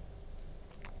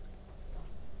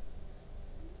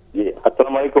 জি,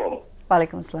 আসসালামু আলাইকুম।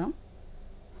 ওয়ালাইকুম আসসালাম।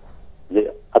 জি,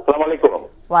 আসসালামু আলাইকুম।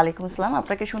 ওয়ালাইকুম আসসালাম,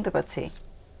 আপনাকে শুনতে পাচ্ছি।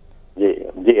 জি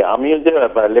জি, আমি যে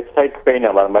লেফট সাইড পেইন,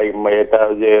 আমার এটা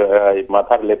যে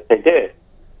মাথার লেফট সাইডে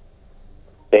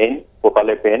পেইন,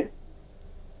 কপালে পেইন।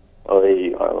 ওই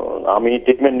আমি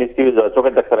ট্রিটমেন্ট নিচ্ছি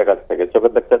চোখের ডাক্তারের কাছ থেকে।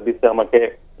 চোখের ডাক্তার দিচ্ছে আমাকে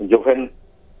জোফেন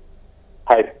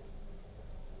 5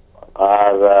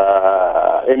 আর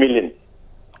এমিলিন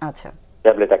আচ্ছা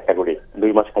ট্যাবলেট একটা করে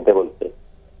 2 মাস খেতে বলছে।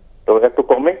 তো একটু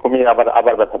কমিয়ে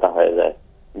আবার ব্যথাটা হয়ে যায়,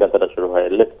 ব্যথাটা শুরু হয়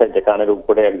লেফট সাইডে, কানের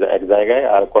উপরে এক জায়গায়,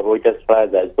 আর ওইটা ছড়ায়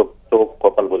যায় চোখ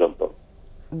কপাল পর্যন্ত।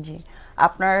 জি,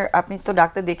 আপনি তো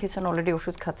ডাক্তার দেখেছেন অলরেডি,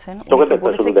 ওষুধ খাচ্ছেন, উনি কি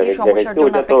বলেছেন কি সমস্যার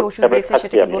জন্য আপনাকে ওষুধ দিয়েছে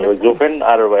সেটা কি বলেছেন? জোফেন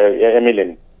আর এমিলিন।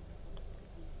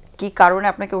 কি কারণে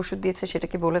আপনাকে ওষুধ দিয়েছে সেটা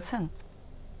কি বলেছেন?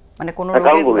 মানে কোন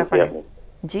রোগের ব্যাপারে?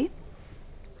 জি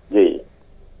জি।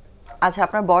 আচ্ছা,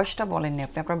 আপনার বয়সটা বলেননি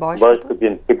আপনি, আপনার বয়স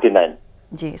 59।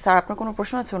 জি স্যার, আপনার কোনো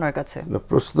প্রশ্ন আছে ওনার কাছে? না,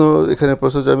 প্রশ্ন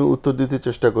আমি উত্তর দিতে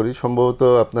চেষ্টা করি। সম্ভবত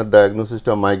আপনার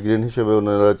ডায়াগনোসিসটা মাইগ্রেন হিসেবে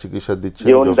ওনারা চিকিৎসা দিচ্ছেন।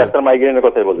 জি, উনি ডাক্তার মাইগ্রেনের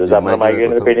কথাই বলছেন যে আপনার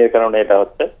মাইগ্রেনের পেইনের কারণে এটা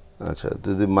হচ্ছে। আচ্ছা,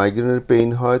 যদি মাইগ্রেনের পেইন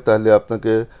হয় তাহলে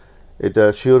আপনাকে এটা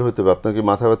শিওর হতে হবে। আপনার কি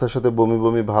মাথা ব্যথার সাথে বমি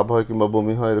বমি ভাব হয় কিংবা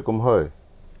বমি হয়, এরকম হয়?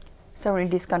 স্যার উনি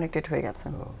ডিসকানেক্টেড হয়ে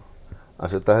গেছেন।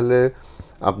 আচ্ছা, তাহলে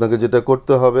আপনাকে যেটা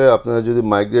করতে হবে, আপনার যদি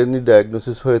মাইগ্রেনই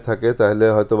ডায়াগনোসিস হয়ে থাকে তাহলে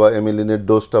হয়তোবা এমিলিনের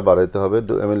ডোজটা বাড়াইতে হবে।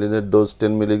 এমিলিনের ডোজ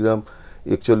 10 মিলিগ্রাম,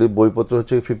 অ্যাকচুয়ালি বইপত্র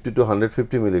হচ্ছে 50 to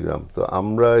 150 মিলিগ্রাম। তো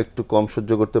আমরা একটু কম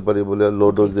সহ্য করতে পারি বলে লো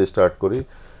ডোজ দিয়ে স্টার্ট করি।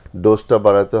 ডোজটা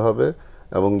বাড়াতে হবে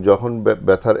এবং যখন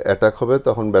ব্যথার অ্যাটাক হবে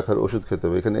তখন ব্যথার ওষুধ খেতে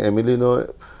হবে। এখানে এমিলিনও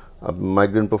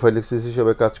মাইগ্রেন প্রোফাইলেক্সিস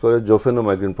হিসেবে কাজ করে, জোফেনও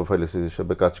মাইগ্রেন প্রোফাইলেক্সিস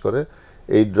হিসেবে কাজ করে।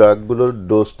 এই ড্রাগগুলোর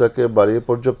ডোজটাকে বাড়িয়ে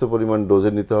পর্যাপ্ত পরিমাণ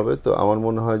ডোজে নিতে হবে। তো আমার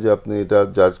মনে হয় যে আপনি এটা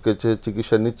যার কাছে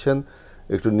চিকিৎসা নিচ্ছেন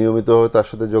একটু নিয়মিতভাবে তার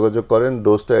সাথে যোগাযোগ করেন।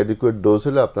 ডোজটা অ্যাডিকুয়েট ডোজ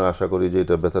হলে আপনার আশা করি যে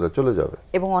এটা ব্যথাটা চলে যাবে।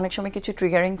 এবং অনেক সময় কিছু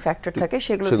ট্রিগারিং ফ্যাক্টর থাকে,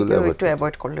 সেগুলো একটু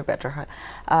অ্যাভয়েড করলে বেটার হয়।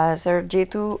 স্যার,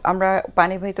 যেহেতু আমরা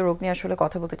পানিবাহিত রোগ নিয়ে আসলে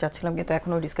কথা বলতে চাচ্ছিলাম কিন্তু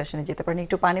এখনো ডিসকাশনে যেতে পারিনি,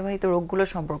 একটু পানিবাহিত রোগগুলো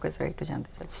সম্পর্কে স্যার একটু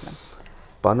জানতে চাচ্ছিলাম।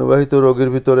 পানিবাহিত রোগের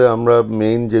ভিতরে আমরা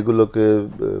মেইন যেগুলোকে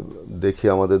দেখি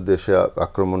আমাদের দেশে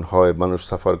আক্রমণ হয়, মানুষ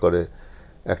সাফার করে,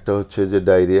 একটা হচ্ছে যে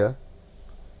ডায়রিয়া,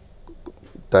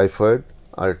 টাইফয়েড,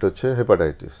 আর একটা হচ্ছে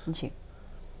হেপাটাইটিস। জি।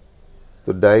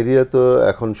 তো ডায়রিয়া তো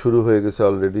এখন শুরু হয়ে গেছে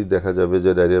অলরেডি, দেখা যাবে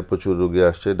যে ডায়রিয়ার প্রচুর রোগী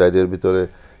আসছে। ডায়রিয়ার ভিতরে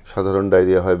সাধারণ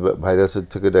ডায়রিয়া হয়, ভাইরাসের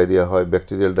থেকে ডায়রিয়া হয়,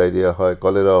 ব্যাকটেরিয়াল ডায়রিয়া হয়,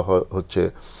 কলেরা হচ্ছে।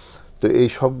 তো এই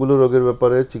সবগুলো রোগের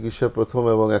ব্যাপারে চিকিৎসা প্রথম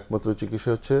এবং একমাত্র চিকিৎসা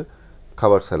হচ্ছে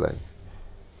খাবার স্যালাইন।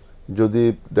 যদি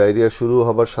ডায়রিয়া শুরু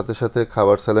হবার সাথে সাথে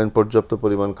খাবার স্যালাইন পর্যাপ্ত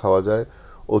পরিমাণ খাওয়া যায়,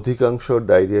 অধিকাংশ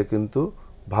ডায়রিয়া কিন্তু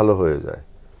ভালো হয়ে যায়।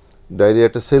 ডায়রিয়া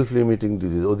একটা সেলফ লিমিটিং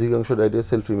ডিজিজ, অধিকাংশ ডায়রিয়া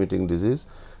সেলফ লিমিটিং ডিজিজ,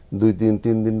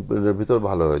 2-3 দিনের ভিতর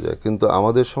ভালো হয়ে যায়। কিন্তু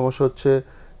আমাদের সমস্যা হচ্ছে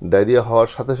ডায়রিয়া হওয়ার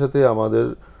সাথে সাথে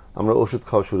আমরা ওষুধ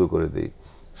খাওয়া শুরু করে দিই।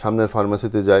 সামনের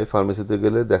ফার্মেসিতে যাই, ফার্মেসিতে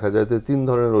গেলে দেখা যায় যে 3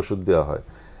 ধরনের ওষুধ দেওয়া হয়।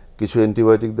 কিছু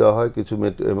অ্যান্টিবায়োটিক দেওয়া হয়, কিছু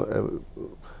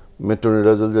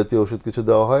মেট্রোনিডাজল জাতীয় ওষুধ কিছু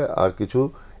দেওয়া হয়, আর কিছু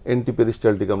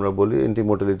অ্যান্টিপেরিস্টালটিক আমরা বলি,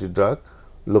 অ্যান্টিমোটালিটি ড্রাগ,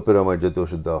 লোপেরামাইড জাতীয়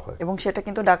ওষুধ দেওয়া হয়। এবং সেটা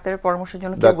কিন্তু ডাক্তারের পরামর্শের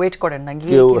জন্য কেউ ওয়েট করেন না,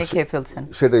 গিয়ে কিনে খেয়ে ফেলছেন।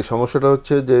 সেটাই সমস্যাটা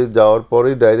হচ্ছে যে যাওয়ার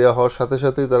পরেই ডায়রিয়া হওয়ার সাথে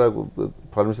সাথেই তারা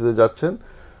ফার্মেসিতে যাচ্ছেন,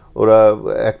 ওরা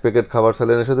এক প্যাকেট খাবার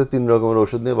স্যালাইনের সাথে 3 রকমের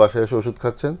ওষুধ নিয়ে বাসায় এসে ওষুধ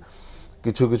খাচ্ছেন।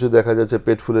 কিছু কিছু দেখা যাচ্ছে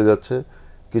পেট ফুলে যাচ্ছে,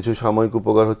 কিছু সাময়িক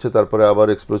উপকার হচ্ছে, তারপরে আবার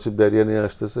এক্সপ্লোসিভ ডায়রিয়া নিয়ে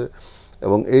আসতেছে।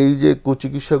 এবং এই যে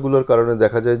কুচিকিৎসাগুলোর কারণে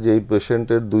দেখা যায় যে এই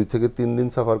পেশেন্টের 2 থেকে 3 দিন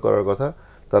সাফার করার কথা,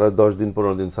 তারা 10 দিন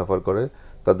 15 দিন সাফার করে,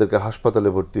 তাদেরকে হাসপাতালে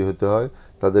ভর্তি হতে হয়,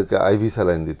 তাদেরকে আইভি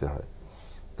স্যালাইন দিতে হয়।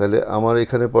 তাহলে আমার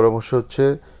এখানে পরামর্শ হচ্ছে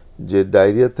যে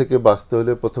ডায়রিয়া থেকে বাঁচতে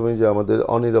হলে প্রথমেই যে আমাদের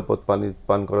অনিরাপদ পানি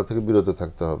পান করা থেকে বিরত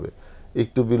থাকতে হবে।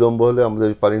 একটু বিলম্ব হলে আমাদের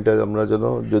পানিটা আমরা যেন,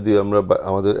 যদি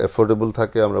আমাদের অ্যাফোর্ডেবল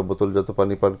থাকে, আমরা বোতলজাত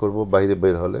পানি পান করব। বাইরে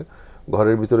বের হলে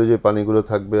ঘরের ভিতরে যে পানিগুলো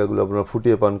থাকবে এগুলো আমরা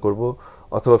ফুটিয়ে পান করব,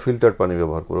 অথবা ফিল্টার পানি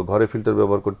ব্যবহার করব। ঘরে ফিল্টার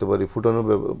ব্যবহার করতে পারি,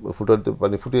 ফুটাতে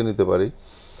পানি ফুটিয়ে নিতে পারি,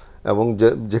 এবং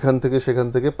সেখান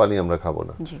থেকে পানি আমরা খাবো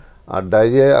না। আর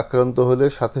ডায়রিয়ায় আক্রান্ত হলে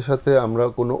সাথে সাথে আমরা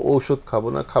কোনো ঔষধ খাবো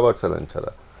না, খাবার স্যালাইন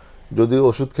ছাড়া। যদি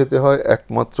ওষুধ খেতে হয়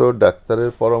একমাত্র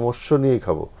ডাক্তারের পরামর্শ নিয়েই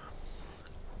খাবো।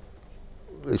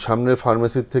 সামনের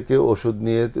ফার্মেসির থেকে ওষুধ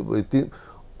নিয়ে,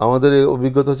 আমাদের এই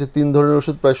অভিজ্ঞতা হচ্ছে 3 ধরনের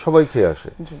ওষুধ প্রায় সবাই খেয়ে আসে।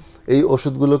 এই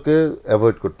ওষুধগুলোকে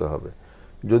অ্যাভয়েড করতে হবে।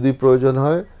 যদি প্রয়োজন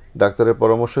হয় ডাক্তারের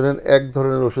পরামর্শ নেন, 1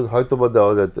 ধরনের ওষুধ হয়তো বা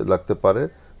দেওয়া লাগতে পারে,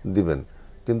 দিবেন,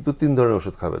 কিন্তু 3 ধরনের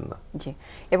ওষুধ খাবেন না। জি।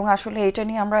 এবং আসলে এটা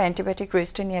নিয়ে আমরা অ্যান্টিবায়োটিক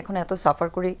রেজিস্ট্যান্ট নিয়ে এখন এত সাফার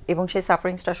করি, এবং সেই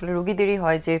সাফারিংসটা আসলে রোগীদেরই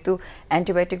হয়, যেহেতু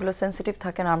অ্যান্টিবায়োটিকগুলো সেন্সিটিভ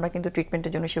থাকে না, আমরা কিন্তু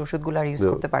ট্রিটমেন্টের জন্য সেই ওষুধগুলো আর ইউজ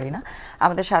করতে পারি না।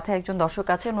 আমাদের সাথে একজন দর্শক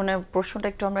আছেন, ওনার প্রশ্নটা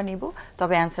একটু আমরা নিব,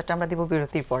 তবে অ্যানসারটা আমরা দিব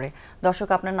বিরতির পরে। দর্শক,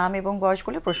 আপনার নাম এবং বয়স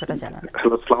বলে প্রশ্নটা জানান।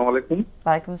 হ্যালো, আসসালামু আলাইকুম।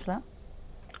 ওয়ালাইকুম আসসালাম।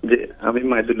 জি, আমি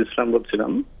মাইদুল ইসলাম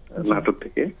বলছিলাম নাটোর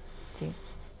থেকে।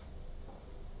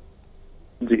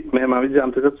 জি ম্যাম, আমি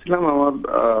জানতে চাচ্ছিলাম, আমার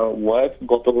ওয়াইফ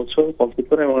গত বছর কনসিভ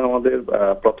করে এবং আমাদের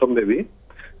প্রথম বেবি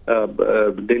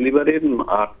ডেলিভারির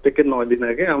 8 থেকে 9 দিন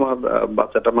আগে আমার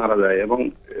বাচ্চাটা মারা যায়, এবং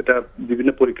এটা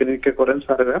বিভিন্ন পরীক্ষা নিরীক্ষা করেন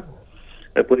স্যারেরা।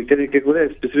 পরীক্ষা নিরীক্ষা করে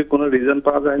স্পেসিফিক কোনো রিজন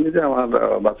পাওয়া যায়নি যে আমার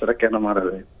বাচ্চাটা কেন মারা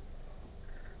যায়।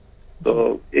 তো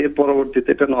এর পরবর্তীতে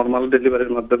এটা নর্মাল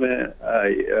ডেলিভারির মাধ্যমে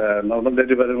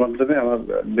আমার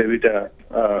বেবিটা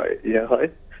হয়,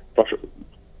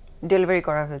 ডেলিভারি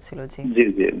করা হয়েছিল। জি জি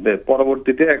জি।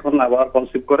 পরবর্তীতে এখন আবার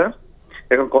কনসিভ করে,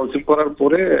 এখন কনসিভ করার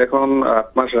পরে এখন 8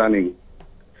 মাস রানিং।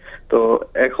 তো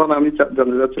এখন আমি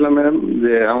জানতে চাচ্ছিলাম ম্যাম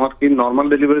যে আমার কি নর্মাল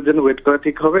ডেলিভারির জন্য ওয়েট করা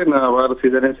ঠিক হবে, না আবার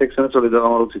সিজারিয়ান সেকশনে চলে যাওয়া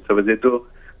আমার উচিত হবে, যেহেতু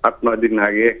 8-9 দিন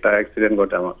আগে একটা অ্যাক্সিডেন্ট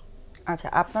ঘটে আমার। আচ্ছা,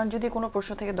 আপনার যদি কোনো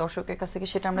প্রশ্ন থেকে দর্শকের কাছ থেকে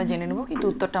সেটা আমরা জেনে নেব, কিন্তু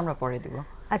উত্তরটা আমরা পরে দিব।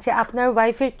 আচ্ছা, আপনার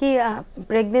ওয়াইফের কি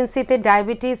প্রেগন্যান্সিতে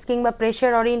ডায়াবেটিস কিংবা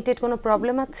প্রেশার ওরিয়েন্টেড কোনো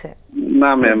প্রবলেম আছে?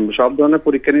 না ম্যাম, সব ধরনের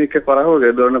পরীক্ষা নিরীক্ষা করা হোক,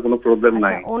 এই ধরনের কোনো প্রবলেম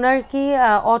নাই। ওনার কি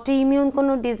অটো ইমিউন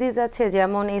কোনো ডিজিজ আছে,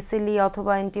 যেমন এসএলই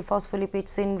অথবা অ্যান্টিফসফোলিপিড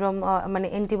সিনড্রোম, মানে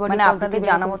অ্যান্টিবডি মানে আপনাদের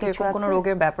জানা মতে এরকম কোনো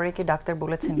রোগের ব্যাপারে কি ডাক্তার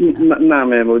বলেছেন কিনা? না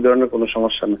ম্যাম, ওই ধরনের কোনো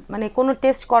সমস্যা নেই। মানে কোনো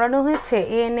টেস্ট করানো হয়েছে?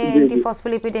 ANA,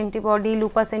 antiphospholipid antibody,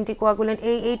 lupus anticoagulant,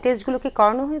 এই টেস্টগুলো কি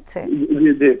করানো হয়েছে?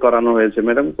 জি করানো হয়েছে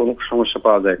ম্যাডাম, কোনো সমস্যা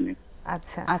পাওয়া যায়নি।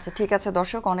 আচ্ছা আচ্ছা, ঠিক আছে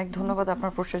দর্শক, অনেক ধন্যবাদ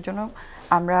আপনার প্রশ্নের জন্য।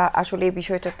 আমরা আসলে এই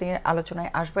বিষয়টা নিয়ে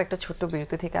আলোচনায় আসবো একটা ছোট্ট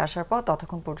বিরতি থেকে আসার পর।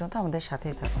 ততক্ষণ পর্যন্ত আমাদের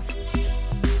সাথেই থাকুন।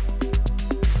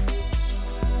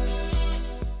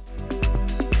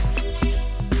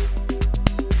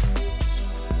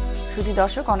 শুধু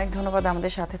দর্শক, অনেক ধন্যবাদ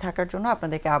আমাদের সাথে থাকার জন্য।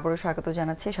 আপনাদেরকে আবারও স্বাগত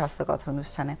জানাচ্ছি স্বাস্থ্য কথা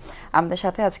অনুষ্ঠানে। আমাদের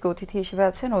সাথে আজকে অতিথি হিসেবে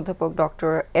আছেন অধ্যাপক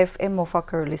ডক্টর FM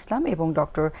মোফাক্করুল ইসলাম এবং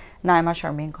ডক্টর নাইমা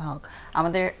শারমিন হক।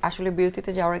 আমাদের আসলে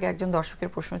বিরতিতে যাওয়ার আগে একজন দর্শকের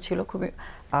প্রশ্ন ছিল, খুবই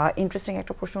ইন্টারেস্টিং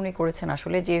একটা প্রশ্ন উনি করেছেন,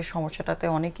 আসলে যে সমস্যাটাতে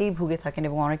অনেকেই ভুগে থাকেন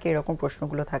এবং অনেকে এরকম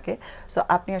প্রশ্নগুলো থাকে। সো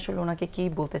আপনি আসলে ওনাকে কি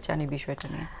বলতে চান এই বিষয়টা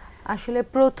নিয়ে? আসলে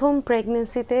প্রথম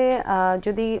প্রেগন্যান্সিতে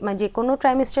যদি মানে যে কোনো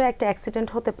ট্রাইমিস্টার একটা অ্যাক্সিডেন্ট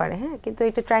হতে পারে, হ্যাঁ, কিন্তু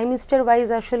এটা ট্রাইমিস্টার ওয়াইজ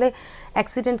আসলে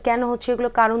অ্যাক্সিডেন্ট কেন হচ্ছে এগুলো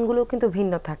কারণগুলো কিন্তু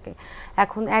ভিন্ন থাকে।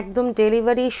 এখন একদম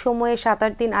ডেলিভারির সময়ে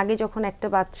 7-8 দিন আগে যখন একটা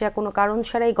বাচ্চা কোনো কারণ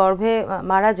ছাড়াই গর্ভে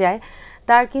মারা যায়,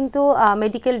 তার কিন্তু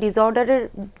মেডিকেল ডিসঅর্ডারের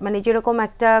মানে যেরকম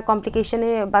একটা কমপ্লিকেশনে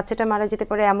বাচ্চাটা মারা যেতে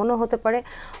পারে, এমনও হতে পারে,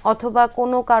 অথবা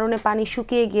কোনো কারণে পানি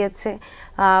শুকিয়ে গিয়েছে,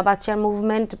 বাচ্চার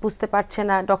মুভমেন্ট বুঝতে পারছে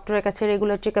না, ডক্টরের কাছে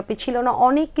রেগুলার চেকআপে ছিল না,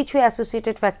 অনেক কিছু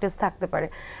অ্যাসোসিয়েটেড ফ্যাক্টরস থাকতে পারে।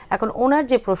 এখন ওনার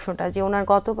যে প্রশ্নটা, যে ওনার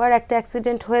গতবার একটা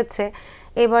অ্যাক্সিডেন্ট হয়েছে,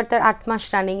 এবার তার 8 মাস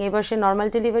রানিং, এবার সে নর্মাল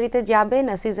ডেলিভারিতে যাবে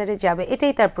না সিজারে যাবে,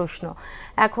 এটাই তার প্রশ্ন।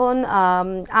 এখন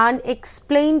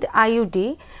আনএক্সপ্লেইনড আইইউডি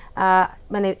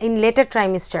মানে ইন লেটার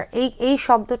ট্রাইমিস্টার, এই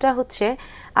শব্দটা হচ্ছে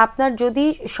আপনার যদি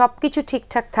সব কিছু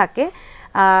ঠিকঠাক থাকে,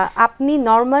 আপনি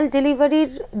নর্মাল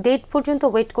ডেলিভারির ডেট পর্যন্ত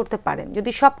ওয়েট করতে পারেন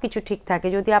যদি সব কিছু ঠিক থাকে,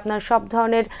 যদি আপনার সব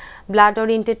ধরনের ব্লাড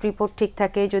ওরিয়েন্টেড রিপোর্ট ঠিক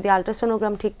থাকে, যদি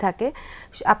আলট্রাসোনোগ্রাম ঠিক থাকে,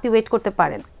 আপনি ওয়েট করতে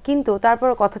পারেন। কিন্তু তারপর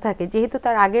কথা থাকে, যেহেতু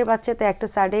তার আগের বাচ্চাতে একটা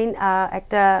সাডেন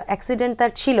একটা অ্যাক্সিডেন্ট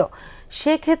তার ছিল,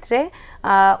 সেক্ষেত্রে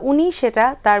উনি সেটা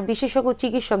তার বিশেষজ্ঞ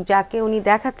চিকিৎসক যাকে উনি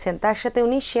দেখাচ্ছেন তার সাথে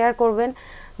উনি শেয়ার করবেন।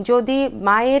 যদি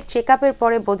মায়ের চেকআপের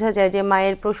পরে বোঝা যায় যে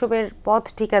মায়ের প্রসবের পথ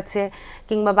ঠিক আছে,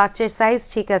 কিংবা বাচ্চার সাইজ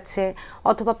ঠিক আছে,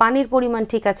 অথবা পানির পরিমাণ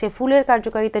ঠিক আছে, ফুলের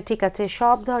কার্যকারিতা ঠিক আছে,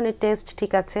 সব ধরনের টেস্ট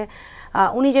ঠিক আছে,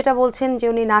 উনি যেটা বলছেন যে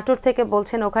উনি নাটোর থেকে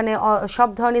বলছেন, ওখানে সব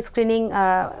ধরনের স্ক্রিনিং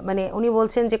মানে উনি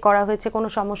বলছেন যে করা হয়েছে, কোনো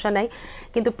সমস্যা নাই।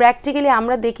 কিন্তু প্র্যাকটিক্যালি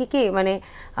আমরা দেখি কি, মানে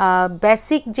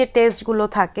বেসিক যে টেস্টগুলো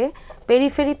থাকে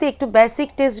পেরিফেরিতে, একটু বেসিক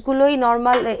টেস্টগুলোই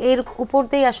নর্মাল, এর উপর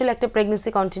দিয়েই আসলে একটা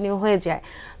প্রেগনেন্সি কন্টিনিউ হয়ে যায়।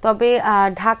 তবে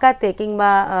ঢাকাতে কিংবা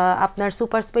আপনার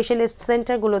সুপার স্পেশালিস্ট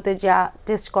সেন্টারগুলোতে যা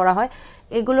টেস্ট করা হয়,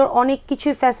 এগুলোর অনেক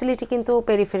কিছুই ফ্যাসিলিটি কিন্তু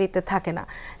পেরিফেরিতে থাকে না।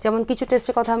 যেমন কিছু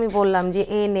টেস্টের কথা আমি বললাম, যে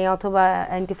এএনএ অথবা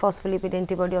অ্যান্টিফসফোলিপিড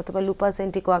অ্যান্টিবডি অথবা লুপাস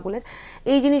অ্যান্টিকোয়াগুলেন্ট,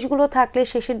 এই জিনিসগুলো থাকলে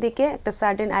শেষের দিকে একটা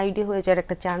সাডেন আইডি হয়ে যাওয়ার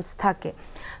একটা চান্স থাকে।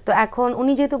 তো এখন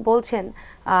উনি যেহেতু বলছেন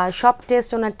সব টেস্ট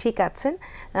ওনার ঠিক আছেন,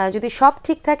 যদি সব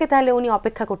ঠিক থাকে তাহলে উনি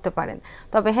অপেক্ষা করতে পারেন।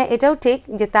 তবে হ্যাঁ, এটাও ঠিক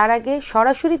যে তার আগে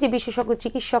সরাসরি যে বিশেষজ্ঞ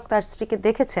চিকিৎসক তার স্ত্রীকে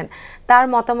দেখেছেন, তার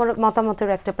মতামতের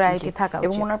একটা প্রায়োরিটি থাকা উচিত।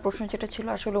 এবং ওনার প্রশ্ন যেটা ছিল,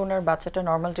 আসলে ওনার বাচ্চাটা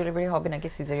নরমাল ডেলিভারি হবে নাকি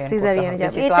সিজারিয়ান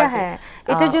যাবে, এটা হ্যাঁ,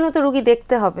 এটার জন্য তো রোগী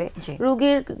দেখতে হবে,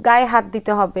 রোগীর গায়ে হাত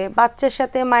দিতে হবে, বাচ্চার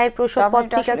সাথে মায়ের প্রসব পথ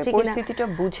ঠিক আছে কিনা পরিস্থিতিটা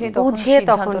বুঝে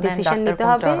তখন ডিসিশন নিতে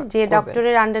হবে, যে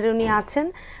ডক্টরের আন্ডারে উনি আছেন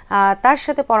তার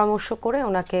সাথে পরামর্শ করে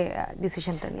ওনাকে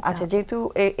ডিসিশনটা নিতে হবে। আচ্ছা, যেহেতু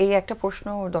এই একটা প্রশ্ন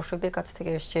দর্শকদের কাছ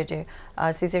থেকে এসছে যে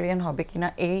সিজারিয়ান হবে কিনা,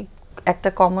 এই একটা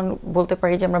কমন বলতে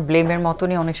পারি যে আমরা ব্লেমের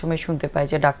মতনই অনেক সময় শুনতে পাই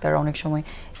যে ডাক্তার অনেক সময়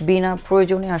বিনা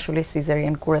প্রয়োজনে আসলে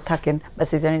সিজারিয়ান করে থাকেন বা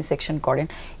সিজারিয়ান সেকশন করেন।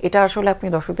 এটা আসলে আপনি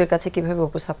দর্শকদের কাছে কিভাবে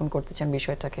উপস্থাপন করতে চান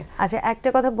বিষয়টাকে? আচ্ছা, একটা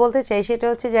কথা বলতে চাই, সেটা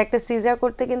হচ্ছে যে একটা সিজার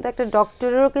করতে কিন্তু একটা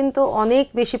ডক্টরেরও কিন্তু অনেক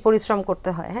বেশি পরিশ্রম করতে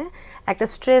হয়। হ্যাঁ, একটা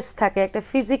স্ট্রেস থাকে, একটা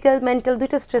ফিজিক্যাল মেন্টাল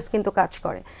দুইটা স্ট্রেস কিন্তু কাজ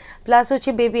করে, প্লাস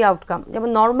হচ্ছে বেবি আউটকাম। যেমন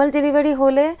নর্মাল ডেলিভারি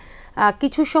হলে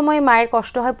কিছু সময় মায়ের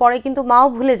কষ্ট হয়, পরে কিন্তু মাও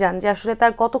ভুলে যান যে আসলে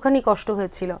তার কতখানি কষ্ট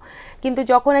হয়েছিল। কিন্তু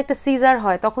যখন একটা সিজার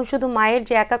হয়, তখন শুধু মায়ের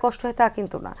যে একা কষ্ট হয় তা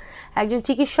কিন্তু না, একজন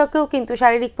চিকিৎসককেও কিন্তু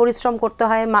শারীরিক পরিশ্রম করতে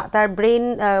হয়, তার ব্রেন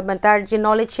তার যে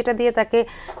নলেজ সেটা দিয়ে তাকে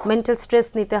মেন্টাল স্ট্রেস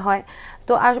নিতে হয়।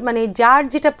 তো মানে যার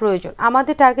যেটা প্রয়োজন,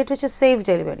 আমাদের টার্গেট হচ্ছে সেফ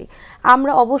ডেলিভারি।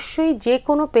 আমরা অবশ্যই যে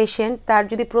কোনো পেশেন্ট, তার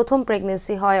যদি প্রথম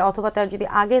প্রেগনেন্সি হয় অথবা তার যদি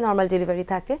আগে নর্মাল ডেলিভারি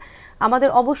থাকে, আমাদের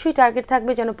অবশ্যই টার্গেট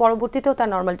থাকবে যেন পরবর্তীতেও তার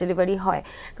নর্মাল ডেলিভারি হয়,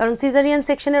 কারণ সিজারিয়ান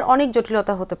সেকশনের অনেক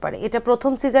জটিলতা হতে পারে। এটা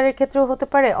প্রথম সিজারের ক্ষেত্রেও হতে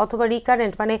পারে অথবা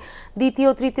রিকারেন্ট মানে দ্বিতীয়,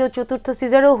 তৃতীয়, চতুর্থ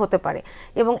সিজারেও হতে পারে।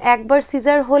 এবং একবার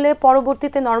সিজার হলে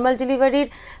পরবর্তীতে নর্মাল ডেলিভারির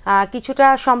কিছুটা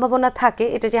সম্ভাবনা থাকে,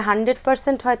 এটা যে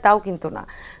 100% হয় তাও কিন্তু না,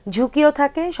 ঝুঁকিও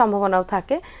থাকে, সম্ভাবনাও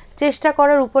থাকে। চেষ্টা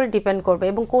করার উপরে ডিপেন্ড করবে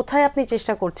এবং কোথায় আপনি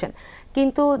চেষ্টা করছেন।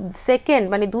 কিন্তু সেকেন্ড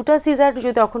মানে দুটো সিজার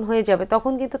যদি তখন হয়ে যাবে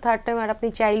তখন কিন্তু থার্ড টাইম আর আপনি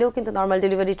চাইলেও কিন্তু নরমাল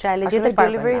ডেলিভারি ট্রায়ালে যেতে পারবেন না।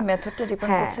 ডেলিভারি মেথডটা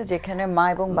ডিপেন্ড করছে যেখানে মা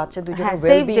এবং বাচ্চা দুজনের সেফ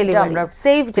ওয়েলবিংটা আমরা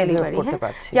সেফ ডেলিভারি করতে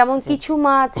পারছি। যেমন কিছু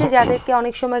মা আছে যাদেরকে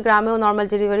অনেক সময় গ্রামেও নরমাল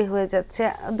ডেলিভারি হয়ে যাচ্ছে,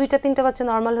 2-3টা বাচ্চা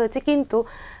নরমাল হয়েছে, কিন্তু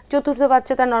চতুর্থ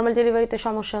বাচ্চা তার নরমাল ডেলিভারিতে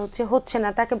সমস্যা হচ্ছে না,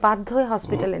 তাকে বাধ্য হয়ে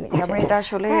হসপিটালে নিচ্ছে। যেমন এটা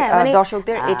আসলে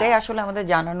দর্শকদের এটাই আসলে আমাদের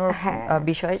জানানোর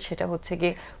বিষয়, সেটা হচ্ছে কি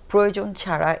প্রয়োজন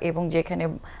ছাড়া এবং যেখানে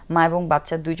মা এবং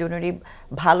বাচ্চা দুজনেরই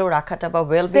ভালো রাখাটা বা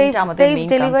ওয়েলবিংটা আমাদের মেইন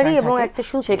ডেলিভারি এবং একটা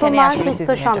সুস্থ মা সুস্থ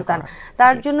সন্তান,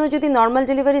 তার জন্য যদি নরমাল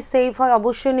ডেলিভারি সেফ হয়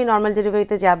অবশ্যই উনি নরমাল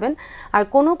ডেলিভারিতে যাবেন। আর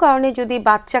কোনো কারণে যদি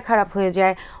বাচ্চা খারাপ হয়ে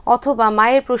যায় অথবা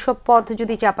মায়ের প্রসব পথ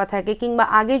যদি চাপা থাকে কিংবা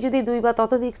আগে যদি 2 বা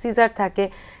ততোধিক সিজার থাকে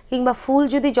কিংবা ফুল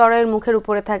যদি জরায়ুর মুখের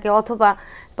উপরে থাকে অথবা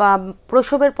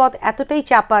প্রসবের পথ এতটাই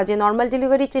চাপা যে নরমাল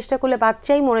ডেলিভারির চেষ্টা করলে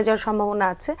বাচ্চাই মরে যাওয়ার সম্ভাবনা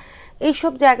আছে,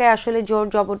 এইসব জায়গায় আসলে জোর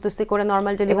জবরদস্তি করে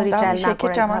নরমাল ডেলিভারি ট্রায়াল না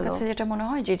করাই ভালো। আমার কাছে যেটা মনে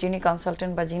হয় যে যিনি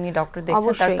কনসালটেন্ট বা যিনি ডক্টর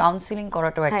দেখছেন তার কাউন্সেলিং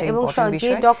করাটাও একটা ইম্পর্টেন্ট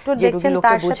বিষয়, যে ডক্টর দেখছেন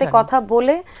তার সাথে কথা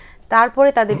বলে তারপরে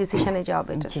তাদের ডিসিশনে যাওয়া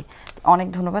বেটার। জি, অনেক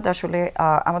ধন্যবাদ। আসলে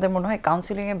আমাদের মনে হয়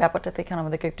কাউন্সেলিং এর ব্যাপারটা থেকে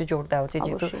আমাদেরকে একটু জোর দেওয়া উচিত,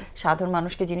 যেহেতু সাধারণ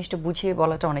মানুষকে জিনিসটা বুঝিয়ে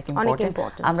বলাটা অনেক ইম্পর্টেন্ট।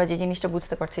 আমরা যে জিনিসটা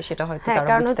বুঝতে পারছি সেটা হয়তো তারা বুঝতে পারে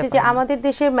না। কারণ হচ্ছে যে আমাদের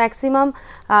দেশের ম্যাক্সিমাম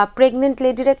প্রেগন্যান্ট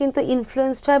লেডিরা কিন্তু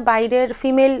ইনফ্লুয়েন্সড হয় বাইরের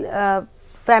ফিমেল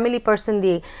ফ্যামিলি পার্সন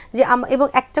দিয়ে, যে এবং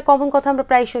একটা কমন কথা আমরা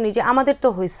প্রায় শুনি যে আমাদের তো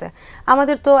হয়েছে,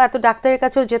 আমাদের তো এত ডাক্তারের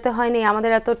কাছেও যেতে হয়নি,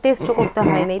 আমাদের এত টেস্টও করতে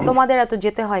হয়নি, তোমাদের এত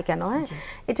যেতে হয় কেন? হ্যাঁ,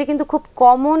 এটা কিন্তু খুব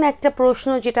কমন একটা প্রশ্ন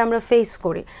যেটা আমরা ফেস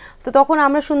করি। তো তখন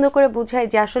আমরা সুন্দর করে বুঝাই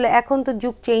যে আসলে এখন তো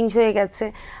যুগ চেঞ্জ হয়ে গেছে,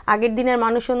 আগের দিনের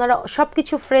মানুষ ওনারা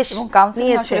সবকিছু ফ্রেশ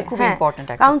নিয়েছে।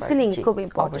 কাউন্সিলিং খুব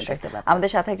ইম্পর্টেন্ট একটা ব্যাপার।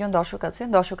 আমাদের সাথে একজন দর্শক আছেন।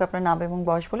 দর্শক, আপনার নাম এবং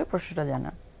বয়স বলে প্রশ্নটা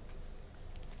জানান।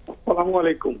 আসসালামু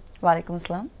আলাইকুম। ওয়ালাইকুম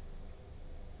আসসালাম।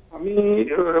 আমি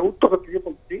উত্তরা থেকে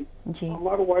বলছি।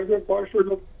 আমার ওয়াইফের বয়স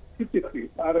হলো 53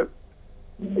 আর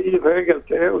এই হয়ে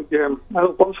গেছে, ওই যে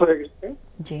মেনোপজ হয়ে গেছে।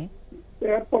 জি,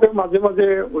 এরপরে মাঝে মাঝে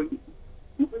ওই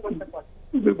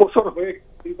 2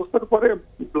 বছর পরে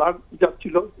ব্লাড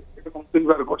যাচ্ছিল, এরকম 2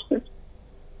 বার করছে,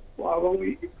 এবং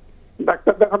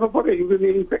ডাক্তার দেখানোর পরে ইউরিন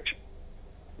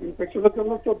ইনফেকশনের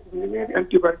জন্য 14 দিনের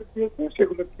অ্যান্টিবায়োটিক দিয়েছে,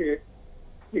 সেগুলো খেয়ে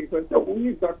ঠিক হয়েছে। উনি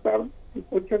ডাক্তার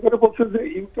পরীক্ষা করে বলছে যে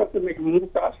ইউট্রাসে নাকি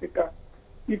মুটা, সেটা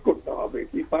কি করতে হবে,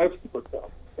 কি বায়োপসি করতে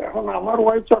হবে। এখন আমার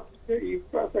ওয়াইফ চাচ্ছে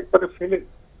ইউট্রাস একবারে ফেলে,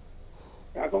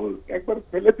 এখন একবার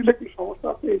ফেলে দিলে কি সমস্যা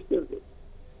আছে?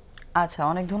 আচ্ছা,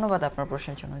 অনেক ধন্যবাদ আপনার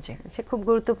প্রশ্নের জন্য। জি, আচ্ছা, খুব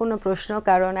গুরুত্বপূর্ণ প্রশ্ন,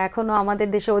 কারণ এখনো আমাদের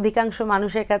দেশে অধিকাংশ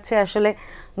মানুষের কাছে আসলে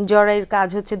জরায়ুর কাজ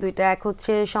হচ্ছে 2টা, এক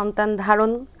হচ্ছে সন্তান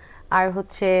ধারণ আর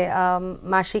হচ্ছে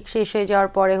মাসিক শেষ হয়ে যাওয়ার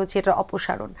পরে হচ্ছে এটা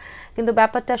অপসারণ। কিন্তু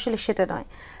ব্যাপারটা আসলে সেটা নয়।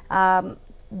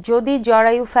 যদি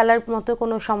জরায়ু ফেলার মতো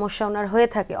কোনো সমস্যা ওনার হয়ে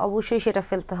থাকে অবশ্যই সেটা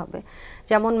ফেলতে হবে।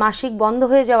 যেমন মাসিক বন্ধ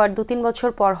হয়ে যাওয়ার 2-3 বছর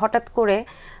পর হঠাৎ করে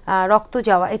রক্ত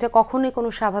যাওয়া, এটা কখনোই কোনো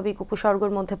স্বাভাবিক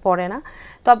উপসর্গের মধ্যে পড়ে না।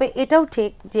 তবে এটাও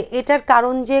ঠিক যে এটার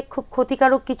কারণ যে খুব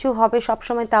ক্ষতিকারক কিছু হবে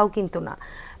সবসময় তাও কিন্তু না।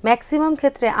 ম্যাক্সিমাম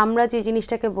ক্ষেত্রে আমরা যে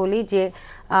জিনিসটাকে বলি যে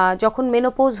যখন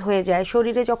মেনোপোজ হয়ে যায়,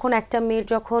 শরীরে যখন একটা মেয়ের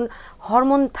যখন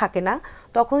হরমোন থাকে না,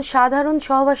 তখন সাধারণ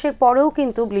সহবাসের পরেও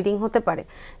কিন্তু ব্লিডিং হতে পারে,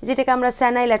 যেটাকে আমরা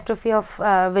স্যানাইল অ্যাট্রফি অফ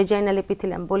ভেজাইনাল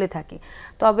এপিথেলিয়াম বলে থাকি।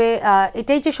 তবে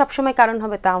এটাই যে সবসময় কারণ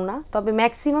হবে তাও না, তবে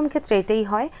ম্যাক্সিমাম ক্ষেত্রে এটাই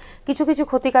হয়। কিছু কিছু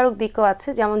ক্ষতিকারক দিকও আছে,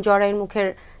 যেমন জরায়ুর মুখের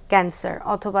ক্যান্সার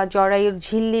অথবা জরায়ুর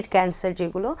ঝিল্লির ক্যান্সার,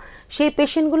 যেগুলো সেই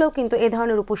পেশেন্টগুলোও কিন্তু এই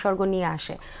ধরনের উপসর্গ নিয়ে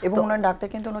আসে। এবং ওনার ডাক্তার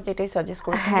কিন্তু ওনাকে এটাই সাজেস্ট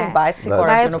করেছেন যে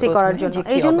বায়োপসি করার জন্য।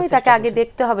 এই জন্যই তাকে আগে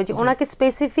দেখতে হবে যে ওনাকে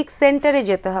স্পেসিফিক সেন্টারে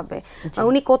যেতে হবে।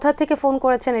 উনি কোথা থেকে ফোন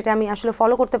করেছেন এটা আমি আসলে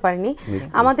ফলো করতে পারিনি।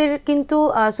 আমাদের কিন্তু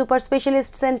সুপার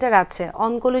স্পেশালিস্ট সেন্টার আছে,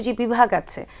 অনকোলজি বিভাগ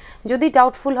আছে। যদি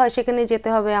ডাউটফুল হয় সেখানে যেতে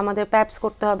হবে, আমাদের প্যাপস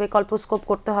করতে হবে, কল্পোস্কোপ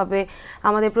করতে হবে,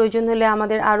 আমাদের প্রয়োজন হলে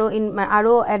আমাদের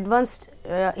আরো অ্যাডভান্সড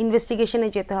ইনভেস্টিগেশনে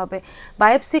যেতে হবে।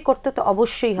 বায়োপসি করতে তো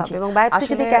অবশ্যই হবে, এবং বায়োপসি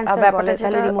যদি ক্যান্সার বলে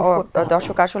তাহলে রিমুভ করতে হবে।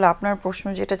 দর্শক, আসলে আপনার প্রশ্ন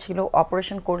যেটা ছিল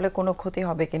অপারেশন করলে কোনো ক্ষতি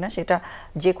হবে কিনা, সেটা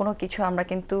যে কোনো কিছু আমরা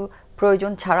কিন্তু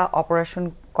প্রয়োজন ছাড়া অপারেশন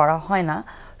করা হয় না।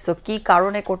 সো কি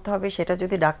কারণে করতে হবে সেটা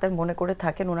যদি ডাক্তার মনে করে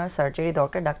থাকেন ওনার সার্জারি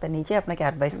দরকার, ডাক্তার নিজে আপনাকে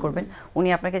অ্যাডভাইস করবেন। উনি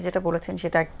আপনাকে যেটা বলেছেন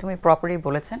সেটা একদমই প্রপারলি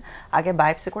বলেছেন। আগে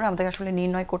বায়োপসি করে আমাদের আসলে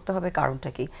নির্ণয় করতে হবে কারণটা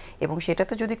কি, এবং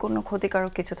সেটাতে যদি কোনো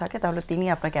ক্ষতিকারক কিছু থাকে তাহলে তিনি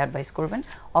আপনাকে অ্যাডভাইস করবেন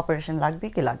অপারেশন লাগবে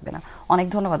কি লাগবে না। অনেক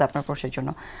ধন্যবাদ আপনার প্রশ্নের জন্য।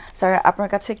 স্যার, আপনার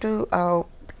কাছে একটু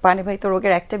পানিবাহিত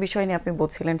রোগের একটা বিষয় নিয়ে আপনি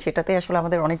বলছিলেন, সেটাতে আসলে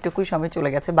আমাদের অনেকটুকুই সময় চলে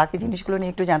গেছে। বাকি জিনিসগুলো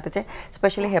নিয়ে একটু জানতে চাই,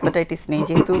 স্পেশালি হেপাটাইটিস নিয়ে,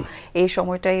 যেহেতু এই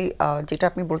সময়টাই যেটা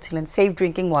আপনি বলছিলেন সেফ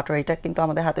ড্রিঙ্কিং ওয়াটার, এটা কিন্তু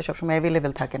আমাদের হাতে সবসময়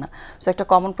অ্যাভেলেবেল থাকে না। সো একটা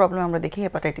কমন প্রবলেম আমরা দেখি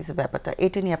হেপাটাইটিসের ব্যাপারটা,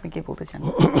 এটা নিয়ে আপনি কি বলতে চান?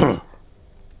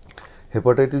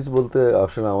 হেপাটাইটিস বলতে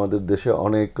আসলে আমাদের দেশে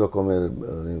অনেক রকমের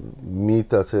মিথ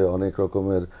আছে, অনেক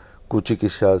রকমের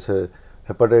কুচিকিৎসা আছে।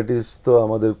 হেপাটাইটিস তো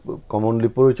আমাদের কমনলি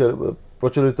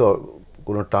প্রচলিত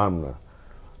কোনো টার্ম না।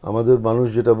 আমাদের মানুষ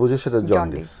যেটা বোঝে সেটা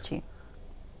জন্ডিস।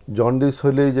 জন্ডিস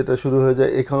হলেই যেটা শুরু হয়ে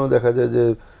যায়, এখানেও দেখা যায় যে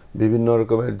বিভিন্ন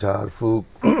রকমের ঝাড়ফুঁক,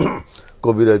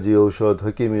 কবিরাজি ঔষধ,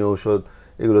 হকিমি ঔষধ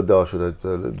এগুলো দেওয়া শুরু হয়।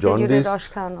 জন্ডিস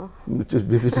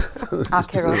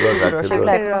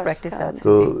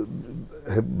তো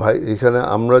ভাই এখানে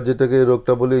আমরা যেটাকে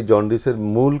রোগটা বলি, জন্ডিসের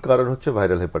মূল কারণ হচ্ছে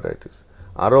ভাইরাল হেপাটাইটিস।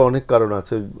 আরও অনেক কারণ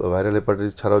আছে, ভাইরাল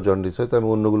হেপাটাইটিস ছাড়াও জন্ডিস হয়, তো আমি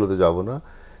অন্যগুলোতে যাব না।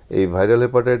 এই ভাইরাল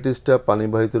হেপাটাইটিসটা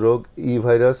পানিবাহিত রোগ, ই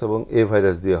ভাইরাস এবং এ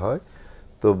ভাইরাস দিয়ে হয়।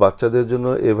 তো বাচ্চাদের জন্য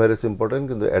এ ভাইরাস ইম্পর্টেন্ট,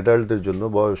 কিন্তু অ্যাডাল্টের জন্য,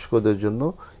 বয়স্কদের জন্য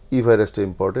ই ভাইরাসটা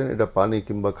ইম্পর্টেন্ট। এটা পানি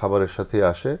কিংবা খাবারের সাথে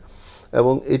আসে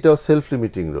এবং এটাও সেলফ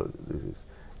লিমিটিং ডিজিজ।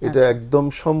 এটা একদম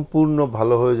সম্পূর্ণ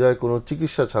ভালো হয়ে যায়, কোনো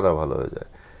চিকিৎসা ছাড়া ভালো হয়ে যায়।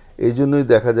 এই জন্যই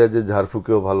দেখা যায় যে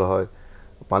ঝাড়ফুঁকেও ভালো হয়,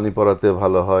 পানি পড়াতে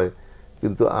ভালো হয়।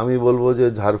 কিন্তু আমি বলবো যে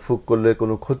ঝাড়ফুঁক করলে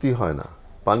কোনো ক্ষতি হয় না,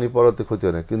 পানি পড়াতে ক্ষতি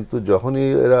হয় না। কিন্তু যখনই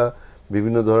এরা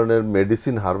বিভিন্ন ধরনের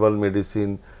মেডিসিন, হার্বাল মেডিসিন,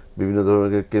 বিভিন্ন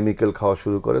ধরনের কেমিক্যাল খাওয়া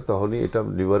শুরু করে, তখনই এটা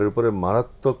লিভারের উপরে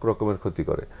মারাত্মক রকমের ক্ষতি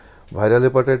করে। ভাইরাল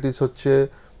হেপাটাইটিস হচ্ছে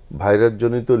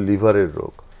ভাইরাসজনিত লিভারের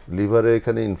রোগ। লিভারে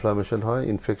এখানে ইনফ্লামেশন হয়,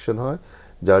 ইনফেকশন হয়,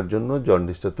 যার জন্য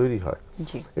জন্ডিসটা তৈরি হয়।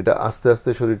 এটা আস্তে আস্তে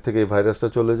শরীর থেকে এই ভাইরাসটা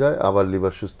চলে যায়, আবার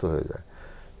লিভার সুস্থ হয়ে যায়।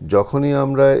 যখনই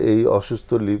আমরা এই অসুস্থ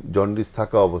জন্ডিস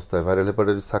থাকা অবস্থায়, ভাইরাল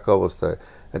হেপাটাইটিস থাকা অবস্থায়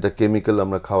একটা কেমিক্যাল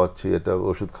আমরা খাওয়াচ্ছি, এটা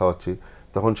ওষুধ খাওয়াচ্ছি,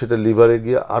 তখন সেটা লিভারে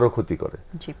গিয়ে আরো ক্ষতি করে,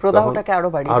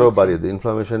 আরো বাড়িয়ে দেয়,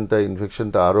 ইনফ্লামেশনটা,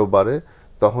 ইনফেকশনটা আরো বাড়ে।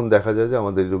 তখন দেখা যায় যে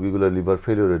আমাদের রোগীগুলো লিভার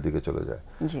ফেলিওরের দিকে চলে যায়,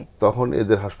 তখন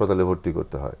এদের হাসপাতালে ভর্তি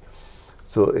করতে হয়।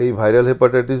 সো এই ভাইরাল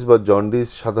হেপাটাইটিস বা জন্ডিস,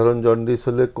 সাধারণ জন্ডিস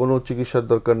হলে কোনো চিকিৎসার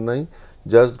দরকার নাই,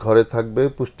 জাস্ট ঘরে থাকবে,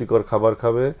 পুষ্টিকর খাবার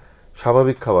খাবে,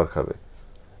 স্বাভাবিক খাবার খাবে।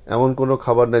 এমন কোনো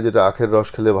খাবার নেই যেটা আখের রস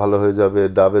খেলে ভালো হয়ে যাবে,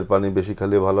 ডাবের পানি বেশি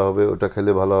খেলে ভালো হবে, ওটা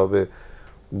খেলে ভালো হবে,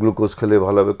 গ্লুকোজ খেলে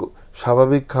ভালো হবে।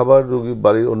 স্বাভাবিক খাবার রোগী,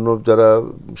 বাড়ির অন্য যারা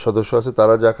সদস্য আছে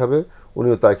তারা যা খাবে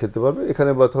উনিও তাই খেতে পারবে।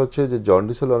 এখানে কথা হচ্ছে যে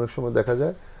জন্ডিস হলে অনেক সময় দেখা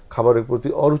যায় খাবারের প্রতি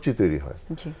অরুচি তৈরি হয়।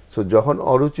 সো যখন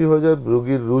অরুচি হয়ে যায়,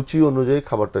 রোগীর রুচি অনুযায়ী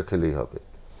খাবারটা খেলেই হবে।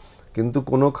 কিন্তু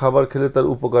কোনো খাবার খেলে তার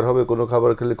উপকার হবে, কোনো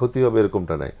খাবার খেলে ক্ষতি হবে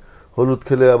এরকমটা নাই। হলুদ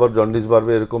খেলে আবার জন্ডিস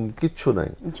বাড়বে এরকম কিচ্ছু নাই।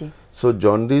 সো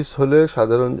জন্ডিস হলে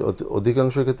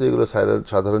অধিকাংশ ক্ষেত্রে এগুলো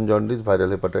সাধারণ জন্ডিস,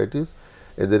 ভাইরাল হেপাটাইটিস,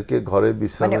 এদেরকে ঘরে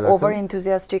বিশ্রামে রাখেন, ওভার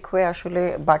এনথুজিয়াস্টিক হয়ে আসলে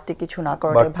বাড়তি কিছু না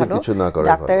করাটাই ভালো।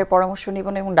 ডাক্তারের পরামর্শ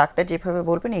নেবেন এবং ডাক্তার যেভাবে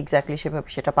বলবেন এক্স্যাক্টলি সেভাবে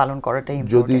সেটা পালন করাটাই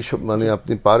ইম্পর্টেন্ট। যদি মানে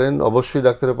আপনি পারেন অবশ্যই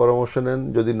ডাক্তারের পরামর্শ নেন,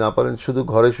 যদি না পারেন শুধু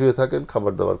ঘরে শুয়ে থাকেন,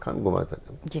 খাবার দাবার খান, ঘুমায়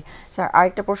থাকেন। জি স্যার,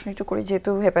 আরেকটা প্রশ্ন একটু করি,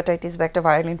 যেহেতু হেপাটাইটিস বা একটা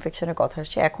ভাইরাল ইনফেকশনের কথা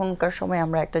আসছে, এখনকার সময়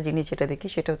আমরা একটা জিনিস যেটা দেখি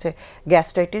সেটা হচ্ছে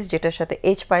গ্যাস্ট্রাইটিস, যেটার সাথে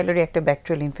এইচ পাইলোরি একটা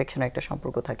ব্যাকটেরিয়াল ইনফেকশনের একটা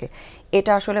সম্পর্ক থাকে।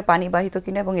 এটা আসলে পানিবাহিত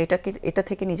কিনা এবং এটা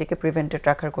থেকে নিজেকে প্রিভেন্টেড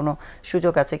রাখার কোনো সুযোগ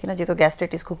আছে কিনা, যেহেতু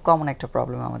গ্যাস্ট্রাইটিস খুব কমন একটা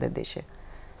প্রবলেম আমাদের দেশে?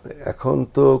 এখন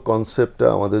তো কনসেপ্টটা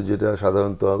আমাদের যেটা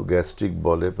সাধারণত গ্যাস্ট্রিক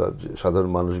বলে বা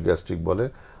সাধারণ মানুষ গ্যাস্ট্রিক বলে,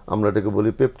 আমরা এটাকে বলি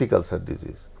peptic ulcer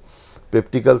disease.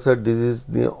 Peptic ulcer disease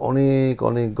নিয়ে অনেক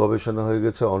অনেক গবেষণা হয়ে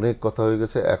গেছে, অনেক কথা হয়ে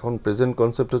গেছে। এখন প্রেজেন্ট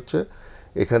কনসেপ্ট হচ্ছে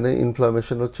এখানে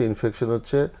ইনফ্লামেশন হচ্ছে, ইনফেকশন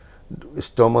হচ্ছে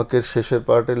স্টমাকের শেষের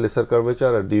পার্টে, লেসার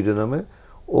কার্ভেচার আর ডিউডেনামে,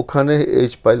 ওখানে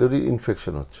এইচ পাইলোরি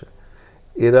ইনফেকশন হচ্ছে।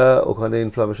 এরা ওখানে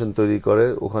ইনফ্লামেশন তৈরি করে,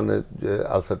 ওখানে যে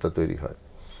আলসারটা তৈরি হয়।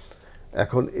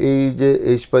 এখন এই যে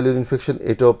এইচ পাইলোরি ইনফেকশন,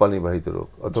 এটাও পানিবাহিত রোগ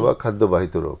অথবা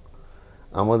খাদ্যবাহিত রোগ।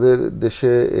 আমাদের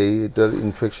দেশে এইটার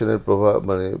ইনফেকশনের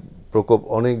প্রকোপ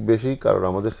অনেক বেশি, কারণ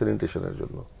আমাদের স্যানিটেশনের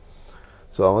জন্য।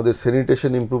 সো আমাদের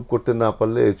স্যানিটেশন ইমপ্রুভ করতে না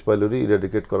পারলে এইচ পাইলোরি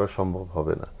ইরাডিকেট করা সম্ভব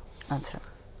হবে না। আচ্ছা,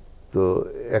 তো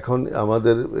এখন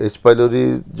আমাদের এইচ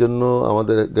পাইলোরির জন্য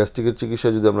আমাদের গ্যাস্ট্রিকের চিকিৎসা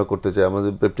যদি আমরা করতে চাই,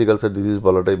 আমাদের পেপটিক আলসার ডিজিজ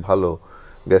বলাটাই ভালো।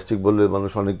 গ্যাস্ট্রিক বললে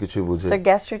মানুষ অনেক কিছুই বুঝে। স্যার,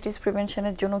 গ্যাস্ট্রাইটিস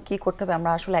প্রিভেনশনের জন্য কি করতে হবে?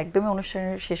 আমরা আসলে একদমই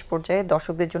অনুষ্ঠানের শেষ পর্যায়ে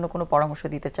দর্শকদের জন্য কোনো পরামর্শ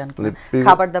দিতে চান কি?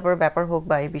 খাবার দাবার ব্যাপার হোক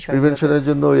বা এই বিষয়ে প্রিভেনশনের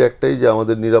জন্য ওই একটাই যে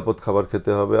আমাদের নিরাপদ খাবার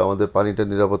খেতে হবে, আমাদের পানিটা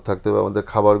নিরাপদ থাকতে হবে, আমাদের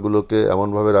খাবারগুলোকে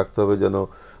এমনভাবে রাখতে হবে যেন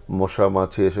মশা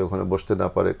মাছি এসে ওখানে বসতে না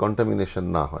পারে, কন্টামিনেশন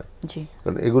না হয়।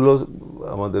 কারণ এগুলো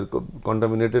আমাদের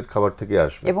কন্টামিনেটেড খাবার থেকে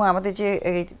আসবে। এবং আমাদের যে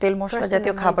তেল মশলা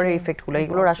জাতীয় খাবারের ইফেক্টগুলো,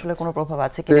 এগুলোর আসলে কোনো প্রভাব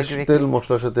আছে কি? তেল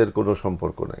মশলার সাথে এর কোনো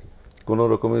সম্পর্ক নাই, কোনো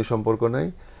রকমেরই সম্পর্ক নাই।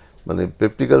 মানে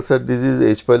peptic ulcer disease,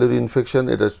 H pylori infection,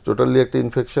 এটা টোটালি একটা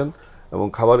ইনফেকশন এবং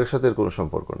খাবারের সাথে এর কোনো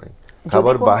সম্পর্ক নাই।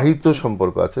 খাবার বাহিত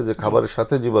সম্পর্ক আছে, যে খাবারের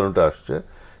সাথে জীবাণুটা আসছে,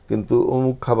 কিন্তু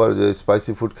অমুক খাবার যে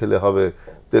স্পাইসি ফুড খেলে হবে,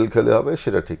 তেল খেলে হবে,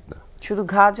 সেটা ঠিক না। শুধু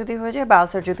ঘা যদি হয়ে যায় বা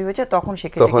আলসার যদি হয়ে যায় তখন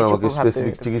সেক্ষেত্রে তখন আমাকে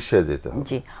স্পেসিফিক চিকিৎসায় যেতে হবে।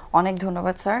 জি, অনেক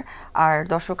ধন্যবাদ স্যার। আর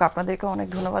দর্শক আপনাদেরকে অনেক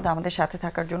ধন্যবাদ আমাদের সাথে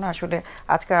থাকার জন্য। আসলে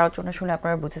আজকের আলোচনা শুনে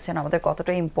আপনারা বুঝেছেন আমাদের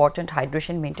কতটা ইম্পর্টেন্ট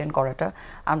হাইড্রেশন মেনটেন করাটা।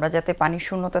 আমরা যাতে পানির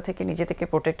শূন্যতা থেকে নিজেদেরকে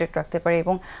প্রোটেক্টেড রাখতে পারি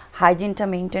এবং হাইজিনটা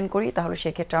মেনটেন করি, তাহলে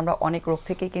সেক্ষেত্রে আমরা অনেক রোগ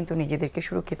থেকেই কিন্তু নিজেদেরকে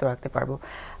সুরক্ষিত রাখতে পারবো।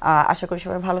 আশা করি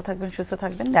সবাই ভালো থাকবেন, সুস্থ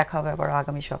থাকবেন। দেখা হবে আবার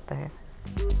আগামী সপ্তাহে।